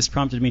 And this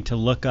prompted me to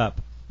look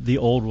up the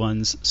old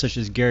ones, such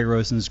as Gary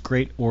Rosen's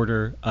great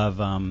order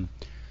of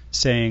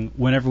saying,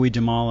 whenever we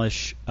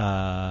demolish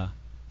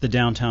the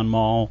downtown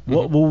mall,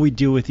 what will we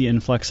do with the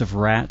influx of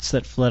rats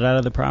that fled out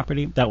of the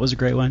property? That was a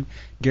great one.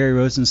 Gary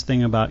Rosen's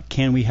thing about,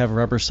 can we have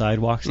rubber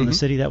sidewalks in the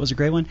city? That was a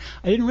great one.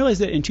 I didn't realize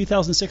that in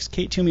 2006,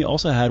 Kate Toomey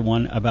also had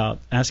one about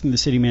asking the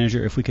city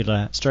manager if we could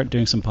start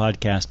doing some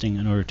podcasting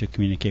in order to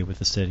communicate with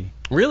the city.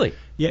 Really?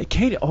 Yeah,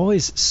 Kate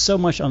always so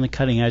much on the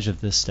cutting edge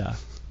of this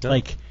stuff. Yeah.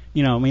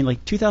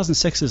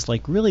 2006 is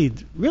really,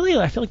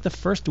 I feel like the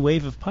first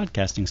wave of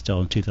podcasting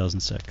still in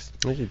 2006.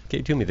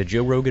 Kate Toomey, the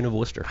Joe Rogan of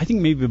Worcester. I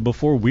think maybe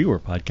before we were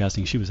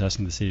podcasting, she was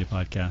asking the city to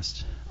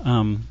podcast.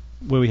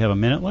 we have a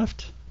minute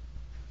left?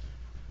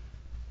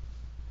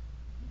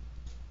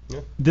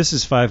 Yeah. This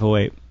is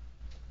 508.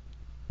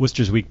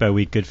 Worcester's week by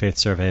week good faith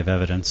survey of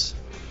evidence.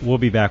 We'll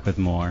be back with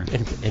more.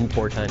 In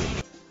poor timing.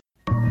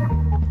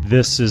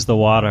 This is the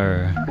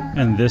water,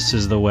 and this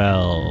is the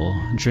well.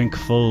 Drink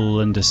full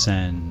and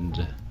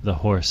descend. The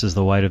horse is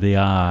the white of the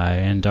eye,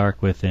 and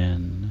dark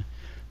within.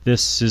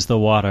 This is the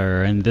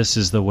water, and this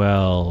is the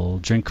well.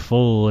 Drink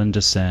full and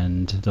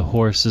descend. The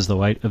horse is the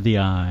white of the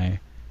eye,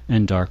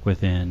 and dark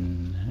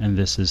within. And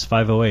this is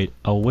 508,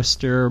 a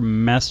Worcester,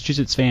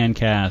 Massachusetts fan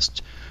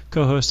cast,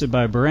 co-hosted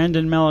by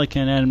Brendan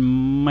Melican and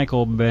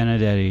Michael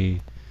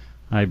Benedetti.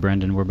 Hi,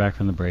 Brendan. We're back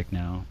from the break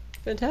now.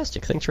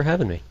 Fantastic. Thanks for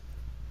having me.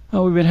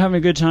 Oh, we've been having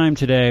a good time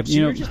today. So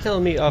you're just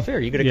telling me off air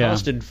you get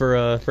accosted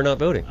for not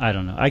voting. I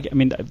don't know. I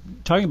mean,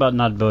 talking about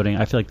not voting,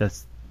 I feel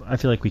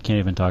like we can't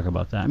even talk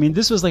about that. I mean,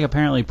 this was like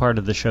apparently part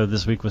of the show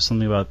this week was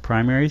something about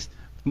primaries.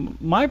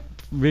 My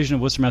vision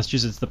of Worcester,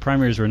 Massachusetts, the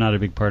primaries were not a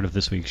big part of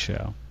this week's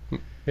show.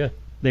 Yeah.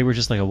 They were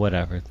just like a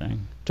whatever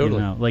thing.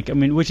 Totally. You know? Like, I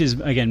mean, which is,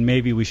 again,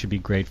 maybe we should be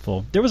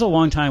grateful. There was a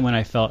long time when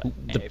I felt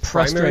the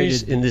frustrated.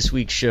 primaries in this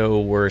week's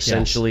show were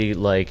essentially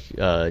like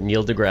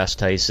Neil deGrasse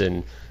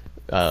Tyson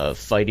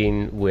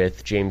fighting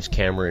with James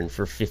Cameron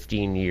for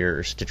 15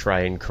 years to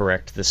try and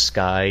correct the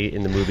sky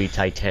in the movie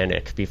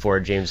Titanic before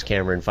James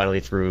Cameron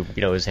finally threw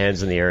his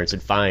hands in the air and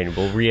said, "Fine,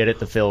 we'll re-edit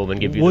the film and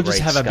give you the right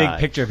sky." We'll just have a big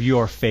picture of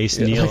your face,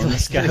 Neil, in the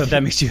sky. If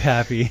that makes you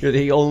happy. You're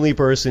the only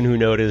person who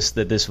noticed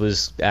that this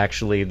was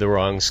actually the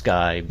wrong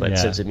sky, but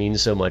since it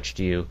means so much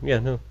to you,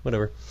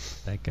 whatever.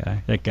 That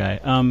guy.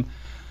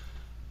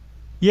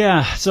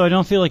 Yeah, so I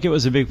don't feel like it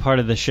was a big part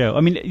of the show.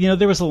 I mean,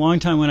 there was a long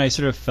time when I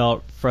sort of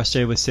felt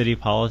frustrated with city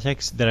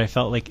politics that I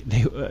felt like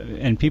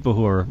and people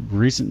who are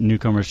recent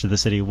newcomers to the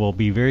city will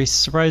be very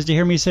surprised to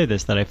hear me say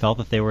this, that I felt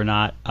that they were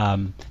not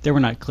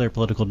clear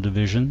political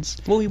divisions.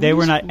 Well, they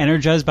were not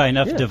energized by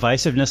enough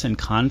divisiveness and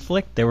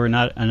conflict. There were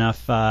not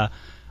enough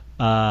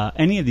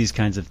any of these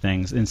kinds of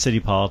things in city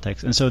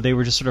politics. And so they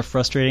were just sort of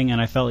frustrating, and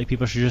I felt like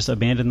people should just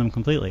abandon them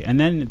completely. And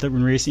then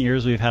in recent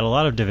years, we've had a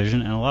lot of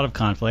division and a lot of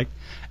conflict.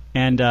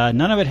 And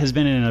none of it has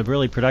been in a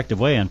really productive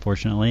way,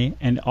 unfortunately.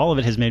 And all of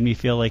it has made me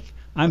feel like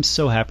I'm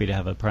so happy to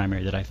have a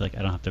primary that I feel like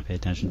I don't have to pay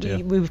attention to.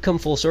 We've come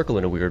full circle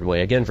in a weird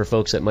way. Again, for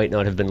folks that might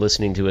not have been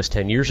listening to us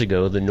 10 years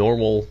ago, the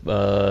normal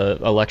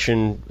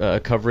election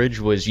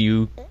coverage was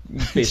you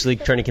basically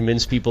trying to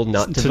convince people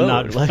not to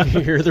vote. Like,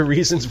 here are the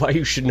reasons why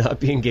you should not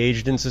be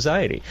engaged in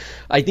society.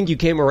 I think you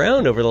came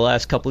around over the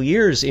last couple of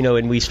years,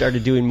 and we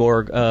started doing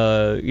more,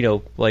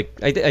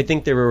 I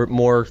think there were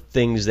more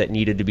things that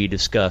needed to be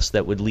discussed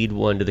that would lead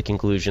one to the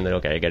conclusion that,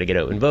 okay, I got to get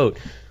out and vote.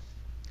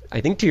 I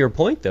think to your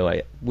point,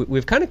 though,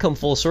 we've kind of come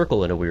full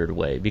circle in a weird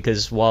way,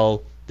 because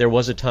while there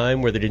was a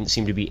time where there didn't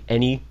seem to be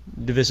any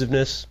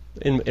divisiveness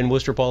in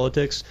Worcester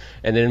politics,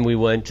 and then we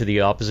went to the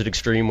opposite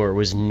extreme where it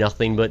was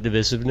nothing but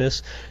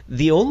divisiveness,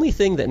 the only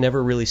thing that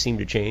never really seemed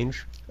to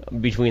change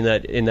between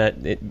that in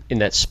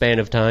that span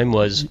of time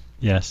was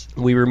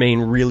we remain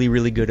really,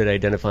 really good at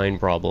identifying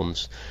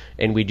problems,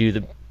 and we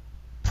do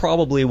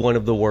probably one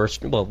of the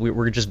worst. Well,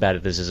 we're just bad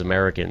at this as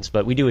Americans,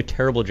 but we do a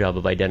terrible job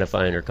of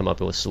identifying or come up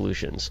with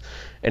solutions.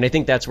 And I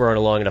think that's where on a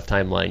long enough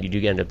timeline you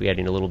do end up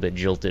getting a little bit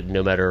jilted.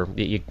 No matter,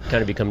 you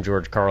kind of become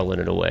George Carlin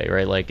in a way,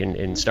 right? Like,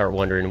 and start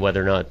wondering whether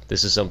or not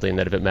this is something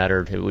that if it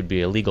mattered, it would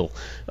be illegal.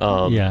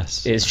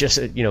 It's just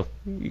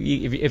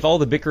if all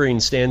the bickering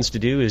stands to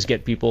do is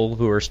get people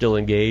who are still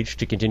engaged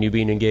to continue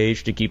being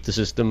engaged, to keep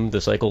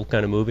the cycle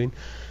kind of moving.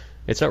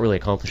 It's not really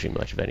accomplishing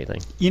much of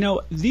anything.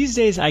 These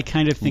days I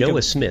kind of think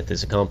Noah Smith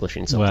is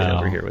accomplishing something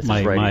over here with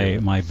his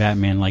writing. My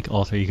Batman-like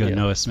alter ego,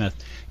 Noah Smith.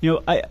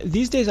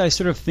 These days I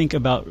sort of think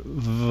about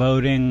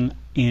voting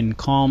in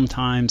calm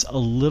times a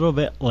little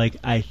bit like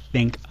I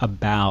think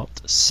about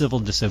civil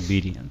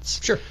disobedience.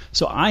 Sure.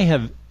 So I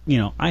have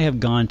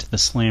gone to the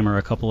slammer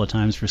a couple of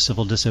times for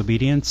civil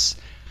disobedience.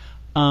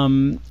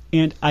 And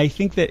I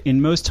think that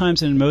in most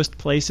times and in most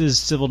places,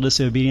 civil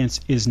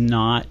disobedience is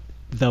not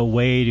the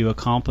way to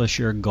accomplish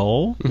your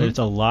goal. That it's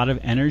a lot of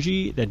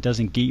energy that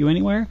doesn't get you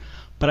anywhere.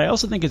 But I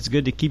also think it's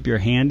good to keep your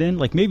hand in.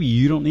 Like, maybe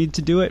you don't need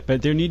to do it,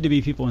 but there need to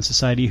be people in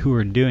society who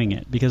are doing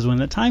it. Because when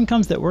the time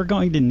comes that we're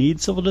going to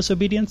need civil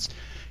disobedience,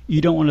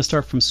 you don't want to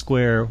start from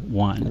square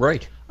one.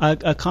 Right.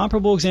 A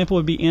comparable example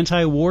would be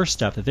anti-war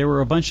stuff. That there were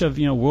a bunch of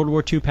World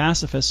War II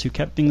pacifists who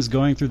kept things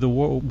going through the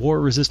War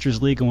Resistors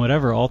League and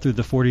whatever all through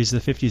the 40s,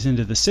 the 50s,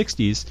 into the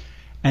 60s.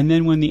 And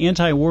then when the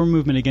anti-war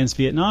movement against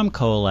Vietnam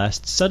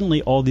coalesced,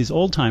 suddenly all these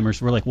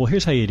old-timers were like, well,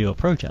 here's how you do a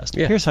protest.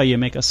 Yeah. Here's how you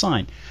make a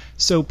sign.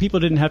 So people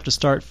didn't have to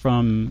start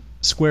from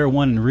square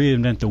one and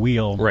reinvent the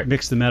wheel,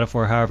 mix the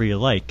metaphor however you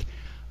like.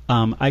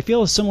 I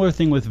feel a similar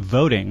thing with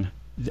voting.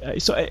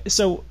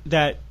 So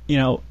that,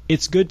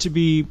 it's good to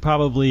be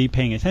probably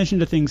paying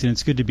attention to things, and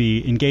it's good to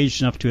be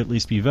engaged enough to at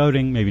least be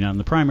voting, maybe not in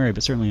the primary,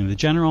 but certainly in the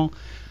general.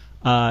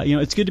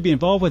 It's good to be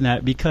involved with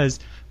that, because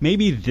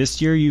maybe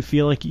this year you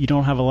feel like you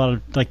don't have a lot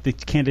of, like, the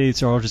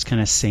candidates are all just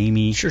kind of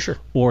samey. Sure.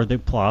 Or the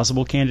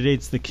plausible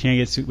candidates, the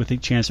candidates with a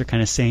chance are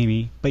kind of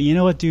samey. But you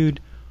know what, dude?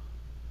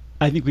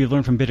 I think we've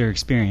learned from bitter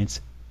experience.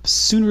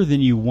 sooner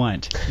than you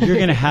want, you're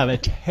going to have a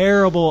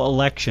terrible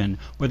election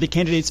where the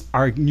candidates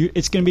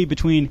it's going to be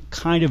between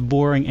kind of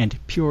boring and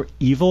pure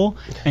evil,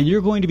 and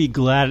you're going to be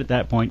glad at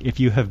that point if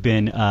you have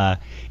been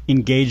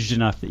engaged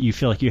enough that you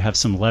feel like you have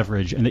some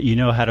leverage and that you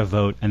know how to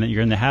vote and that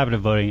you're in the habit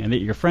of voting and that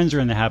your friends are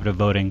in the habit of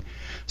voting.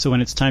 So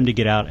when it's time to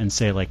get out and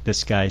say, like,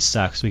 this guy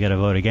sucks, we got to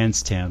vote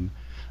against him,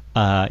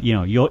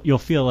 you'll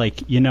feel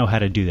like you know how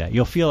to do that.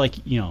 You'll feel like,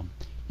 you're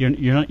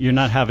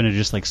not having to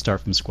just like start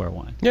from square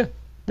one. Yeah.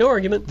 No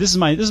argument. This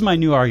is my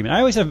new argument. I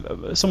always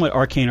have somewhat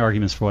arcane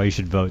arguments for why you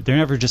should vote. They're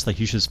never just like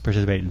you should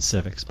participate in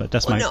civics, but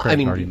that's my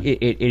current argument.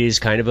 It is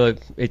kind of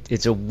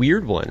it's a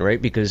weird one,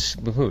 right? Because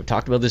we've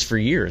talked about this for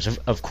years.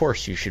 Of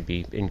course, you should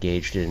be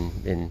engaged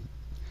in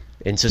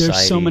society.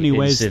 There's so many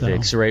ways,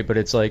 civics, though. right? But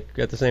it's like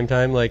at the same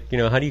time, like,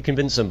 how do you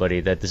convince somebody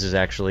that this is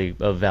actually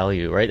of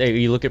value, right?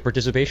 You look at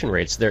participation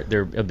rates;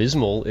 they're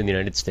abysmal in the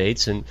United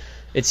States, and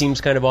it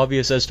seems kind of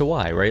obvious as to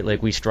why, right?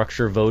 Like, we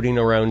structure voting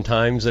around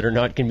times that are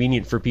not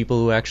convenient for people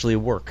who actually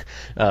work,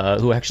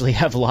 who actually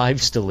have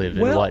lives to live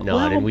and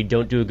whatnot, and we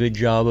don't do a good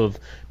job of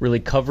really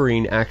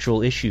covering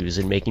actual issues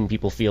and making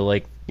people feel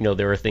like,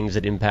 there are things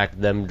that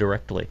impact them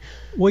directly.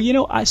 Well,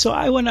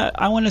 I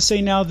want to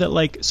say now that,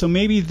 like, so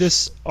maybe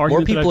this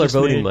argument more people are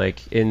voting,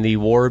 Mike, in the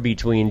war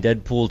between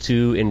Deadpool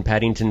 2 and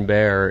Paddington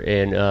Bear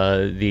and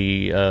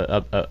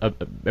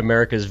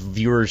America's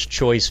Viewers'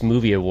 Choice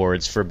Movie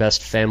Awards for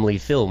Best Family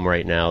Film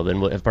right now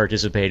than have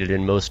participated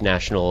in most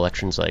national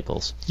election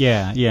cycles.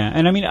 Yeah,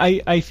 and I mean,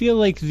 I feel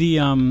like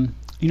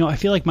I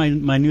feel like my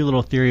new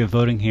little theory of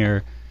voting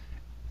here.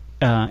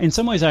 In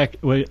some ways, I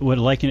would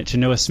liken it to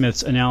Noah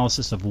Smith's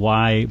analysis of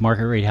why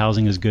market rate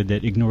housing is good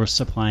that ignores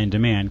supply and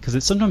demand.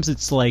 Because sometimes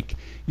it's like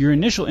your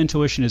initial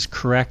intuition is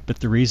correct, but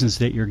the reasons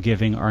that you're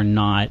giving are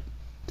not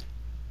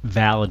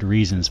valid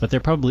reasons. But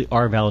there probably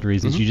are valid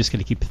reasons. Mm-hmm. You just got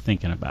to keep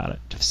thinking about it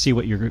to see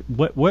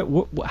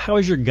how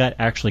is your gut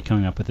actually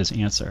coming up with this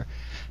answer.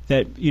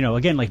 That,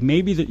 again, like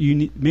maybe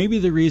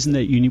the reason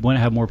that you want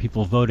to have more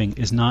people voting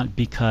is not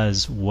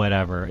because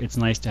whatever. It's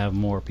nice to have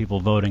more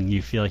people voting.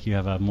 You feel like you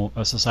have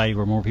a society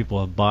where more people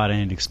have bought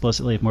in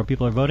explicitly if more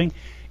people are voting.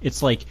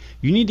 It's like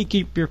you need to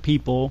keep your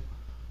people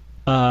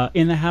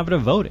in the habit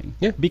of voting.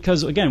 Yeah.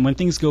 Because, again, when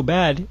things go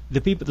bad,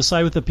 the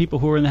side with the people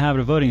who are in the habit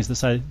of voting is the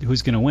side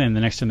who's going to win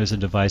the next time there's a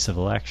divisive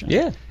election.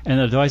 Yeah. And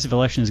the divisive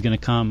election is going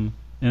to come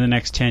in the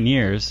next 10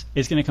 years.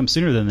 It's going to come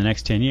sooner than the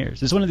next 10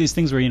 years. It's one of these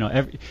things where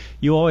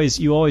you always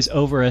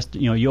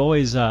overestimate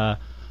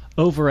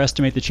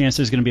the chance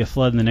there's going to be a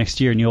flood in the next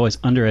year, and you always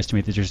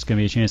underestimate that there's going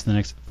to be a chance in the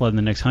next flood in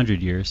the next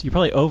 100 years. You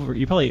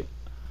probably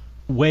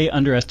way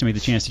underestimate the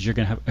chance that you're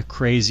going to have a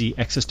crazy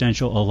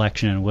existential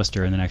election in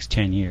Worcester in the next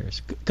 10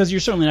 years. Because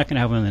you're certainly not going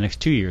to have one in the next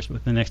 2 years, but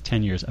in the next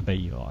 10 years, I bet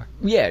you are.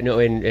 Yeah, no,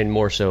 and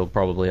more so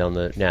probably on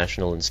the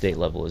national and state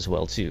level as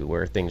well, too,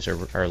 where things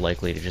are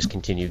likely to just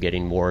continue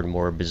getting more and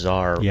more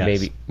bizarre.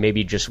 Yes.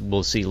 Maybe just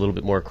we'll see a little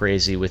bit more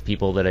crazy with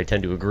people that I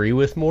tend to agree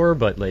with more,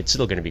 but it's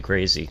still going to be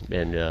crazy.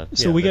 And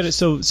so we got to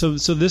so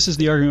this is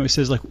the argument which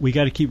says, like, we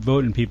got to keep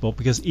voting people,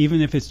 because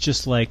even if it's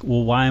just like,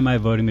 well, why am I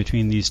voting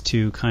between these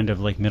two kind of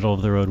like middle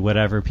of the road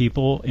whatever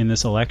people in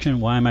this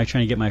election? Why am I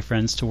trying to get my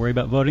friends to worry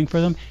about voting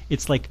for them?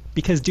 It's like,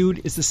 because,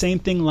 dude, it's the same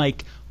thing.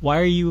 Like, why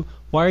are you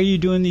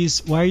doing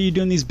these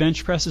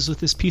bench presses with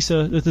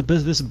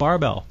this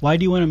barbell? Why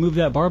do you want to move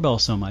that barbell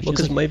so much? Well,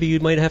 because maybe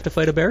you might have to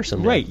fight a bear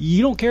someday. Right.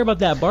 You don't care about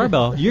that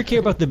barbell. You care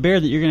about the bear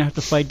that you're going to have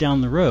to fight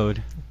down the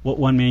road. What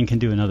one man can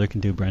do, another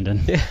can do,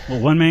 Brendan. Yeah.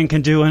 What one man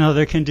can do,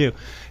 another can do.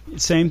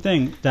 Same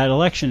thing. That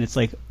election, it's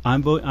like,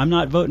 I'm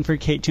not voting for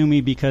Kate Toomey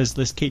because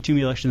this Kate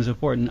Toomey election is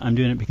important. I'm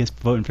doing it because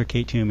voting for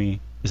Kate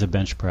Toomey is a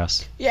bench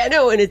press. Yeah,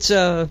 no, and it's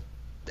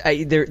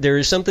there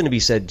is something to be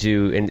said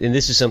too, and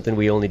this is something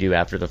we only do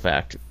after the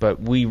fact, but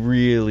we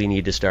really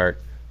need to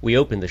start. We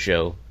opened the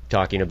show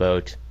talking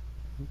about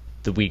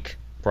the week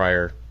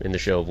prior in the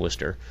show of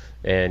Worcester,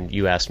 and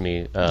you asked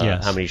me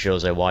Yes. how many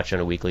shows I watch on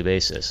a weekly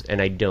basis,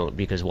 and I don't,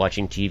 because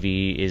watching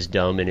TV is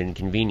dumb and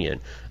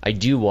inconvenient. I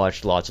do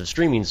watch lots of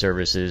streaming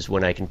services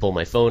when I can pull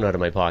my phone out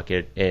of my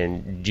pocket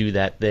and do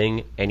that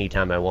thing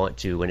anytime I want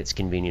to when it's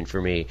convenient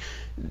for me.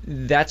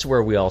 That's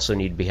where we also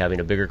need to be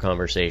having a bigger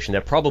conversation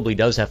that probably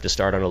does have to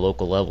start on a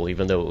local level,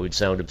 even though it would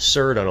sound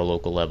absurd on a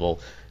local level.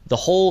 The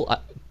whole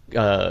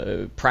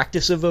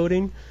practice of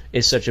voting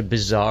is such a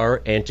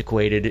bizarre,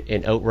 antiquated,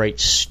 and outright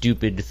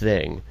stupid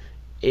thing.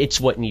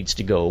 It's what needs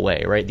to go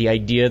away, right? The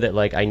idea that,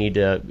 like, I need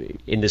to,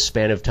 in this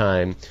span of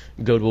time,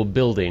 go to a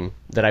building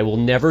that I will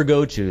never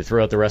go to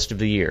throughout the rest of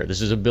the year.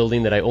 This is a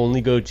building that I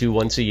only go to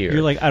once a year.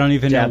 You're like, I don't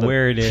even know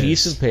where it is. A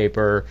piece of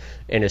paper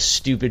and a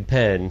stupid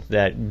pen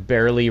that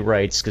barely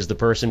writes because the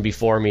person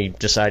before me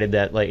decided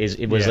that, like,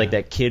 it was like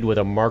that kid with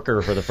a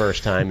marker for the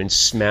first time and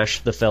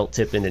smashed the felt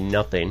tip into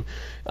nothing.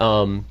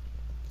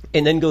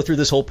 and then go through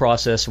this whole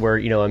process where,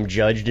 I'm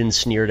judged and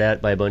sneered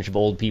at by a bunch of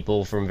old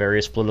people from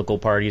various political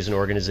parties and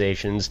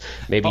organizations,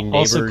 maybe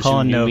neighbors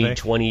who knew me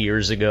 20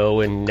 years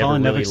ago and never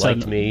really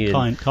liked me.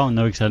 Colin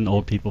Novick said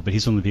old people, but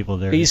he's one of the people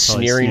there. He's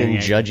sneering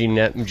and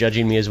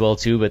judging me as well,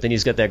 too, but then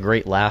he's got that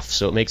great laugh,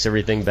 so it makes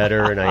everything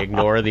better, and I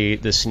ignore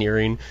the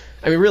sneering.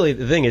 I mean, really,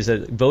 the thing is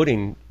that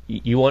voting,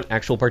 you want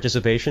actual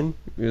participation,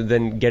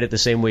 then get it the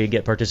same way you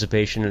get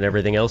participation in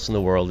everything else in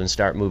the world and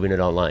start moving it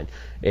online.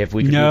 If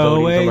we can do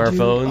voting from our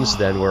phones,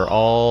 then we're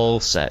all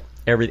set.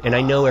 And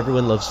I know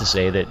everyone loves to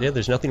say that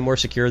there's nothing more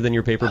secure than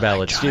your paper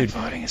ballots. Dude,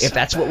 if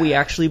that's what we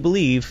actually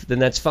believe, then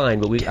that's fine.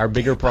 But our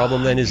bigger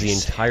problem then is the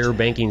entire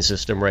banking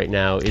system right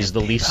now is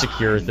the least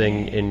secure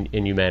thing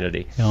in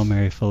humanity. Hail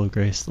Mary, full of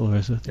grace, the Lord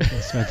is with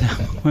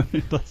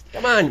you.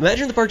 Come on,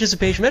 imagine the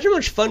participation. Imagine how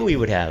much fun we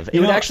would have. It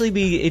would actually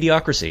be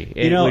idiocracy.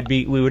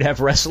 We would have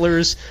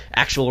wrestlers,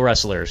 actual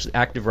wrestlers,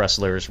 active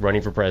wrestlers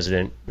running for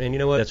president. And you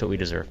know what? That's what we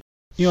deserve.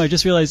 I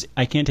just realized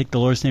I can't take the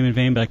Lord's name in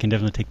vain, but I can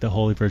definitely take the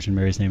Holy Virgin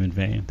Mary's name in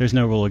vain. There's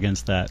no rule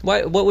against that.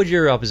 What would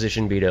your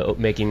opposition be to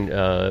making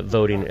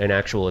voting an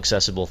actual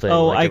accessible thing?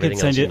 Oh, I could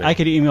send it. I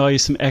could email you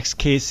some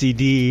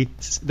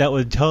XKCD that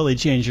would totally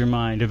change your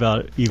mind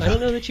about you. I don't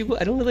know that you would.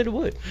 I don't know that it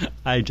would.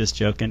 I'm just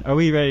joking. Are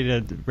we ready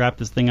to wrap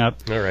this thing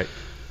up? All right.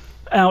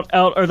 Out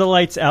are the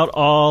lights out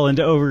all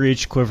into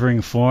overreach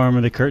quivering form,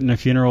 and the curtain of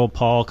funeral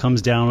pall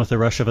comes down with the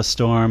rush of a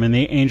storm, and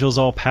the angels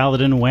all pallid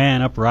and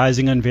wan,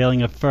 uprising,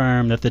 unveiling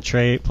affirm that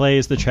the play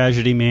is the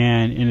tragedy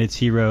man in its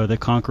hero, the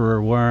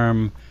conqueror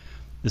worm.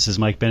 This is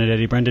Mike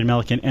Benedetti, Brendan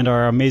Melican, and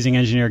our amazing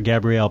engineer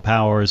Gabrielle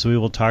Powers. We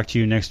will talk to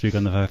you next week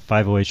on the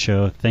 508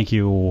 show. Thank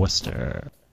you, Worcester.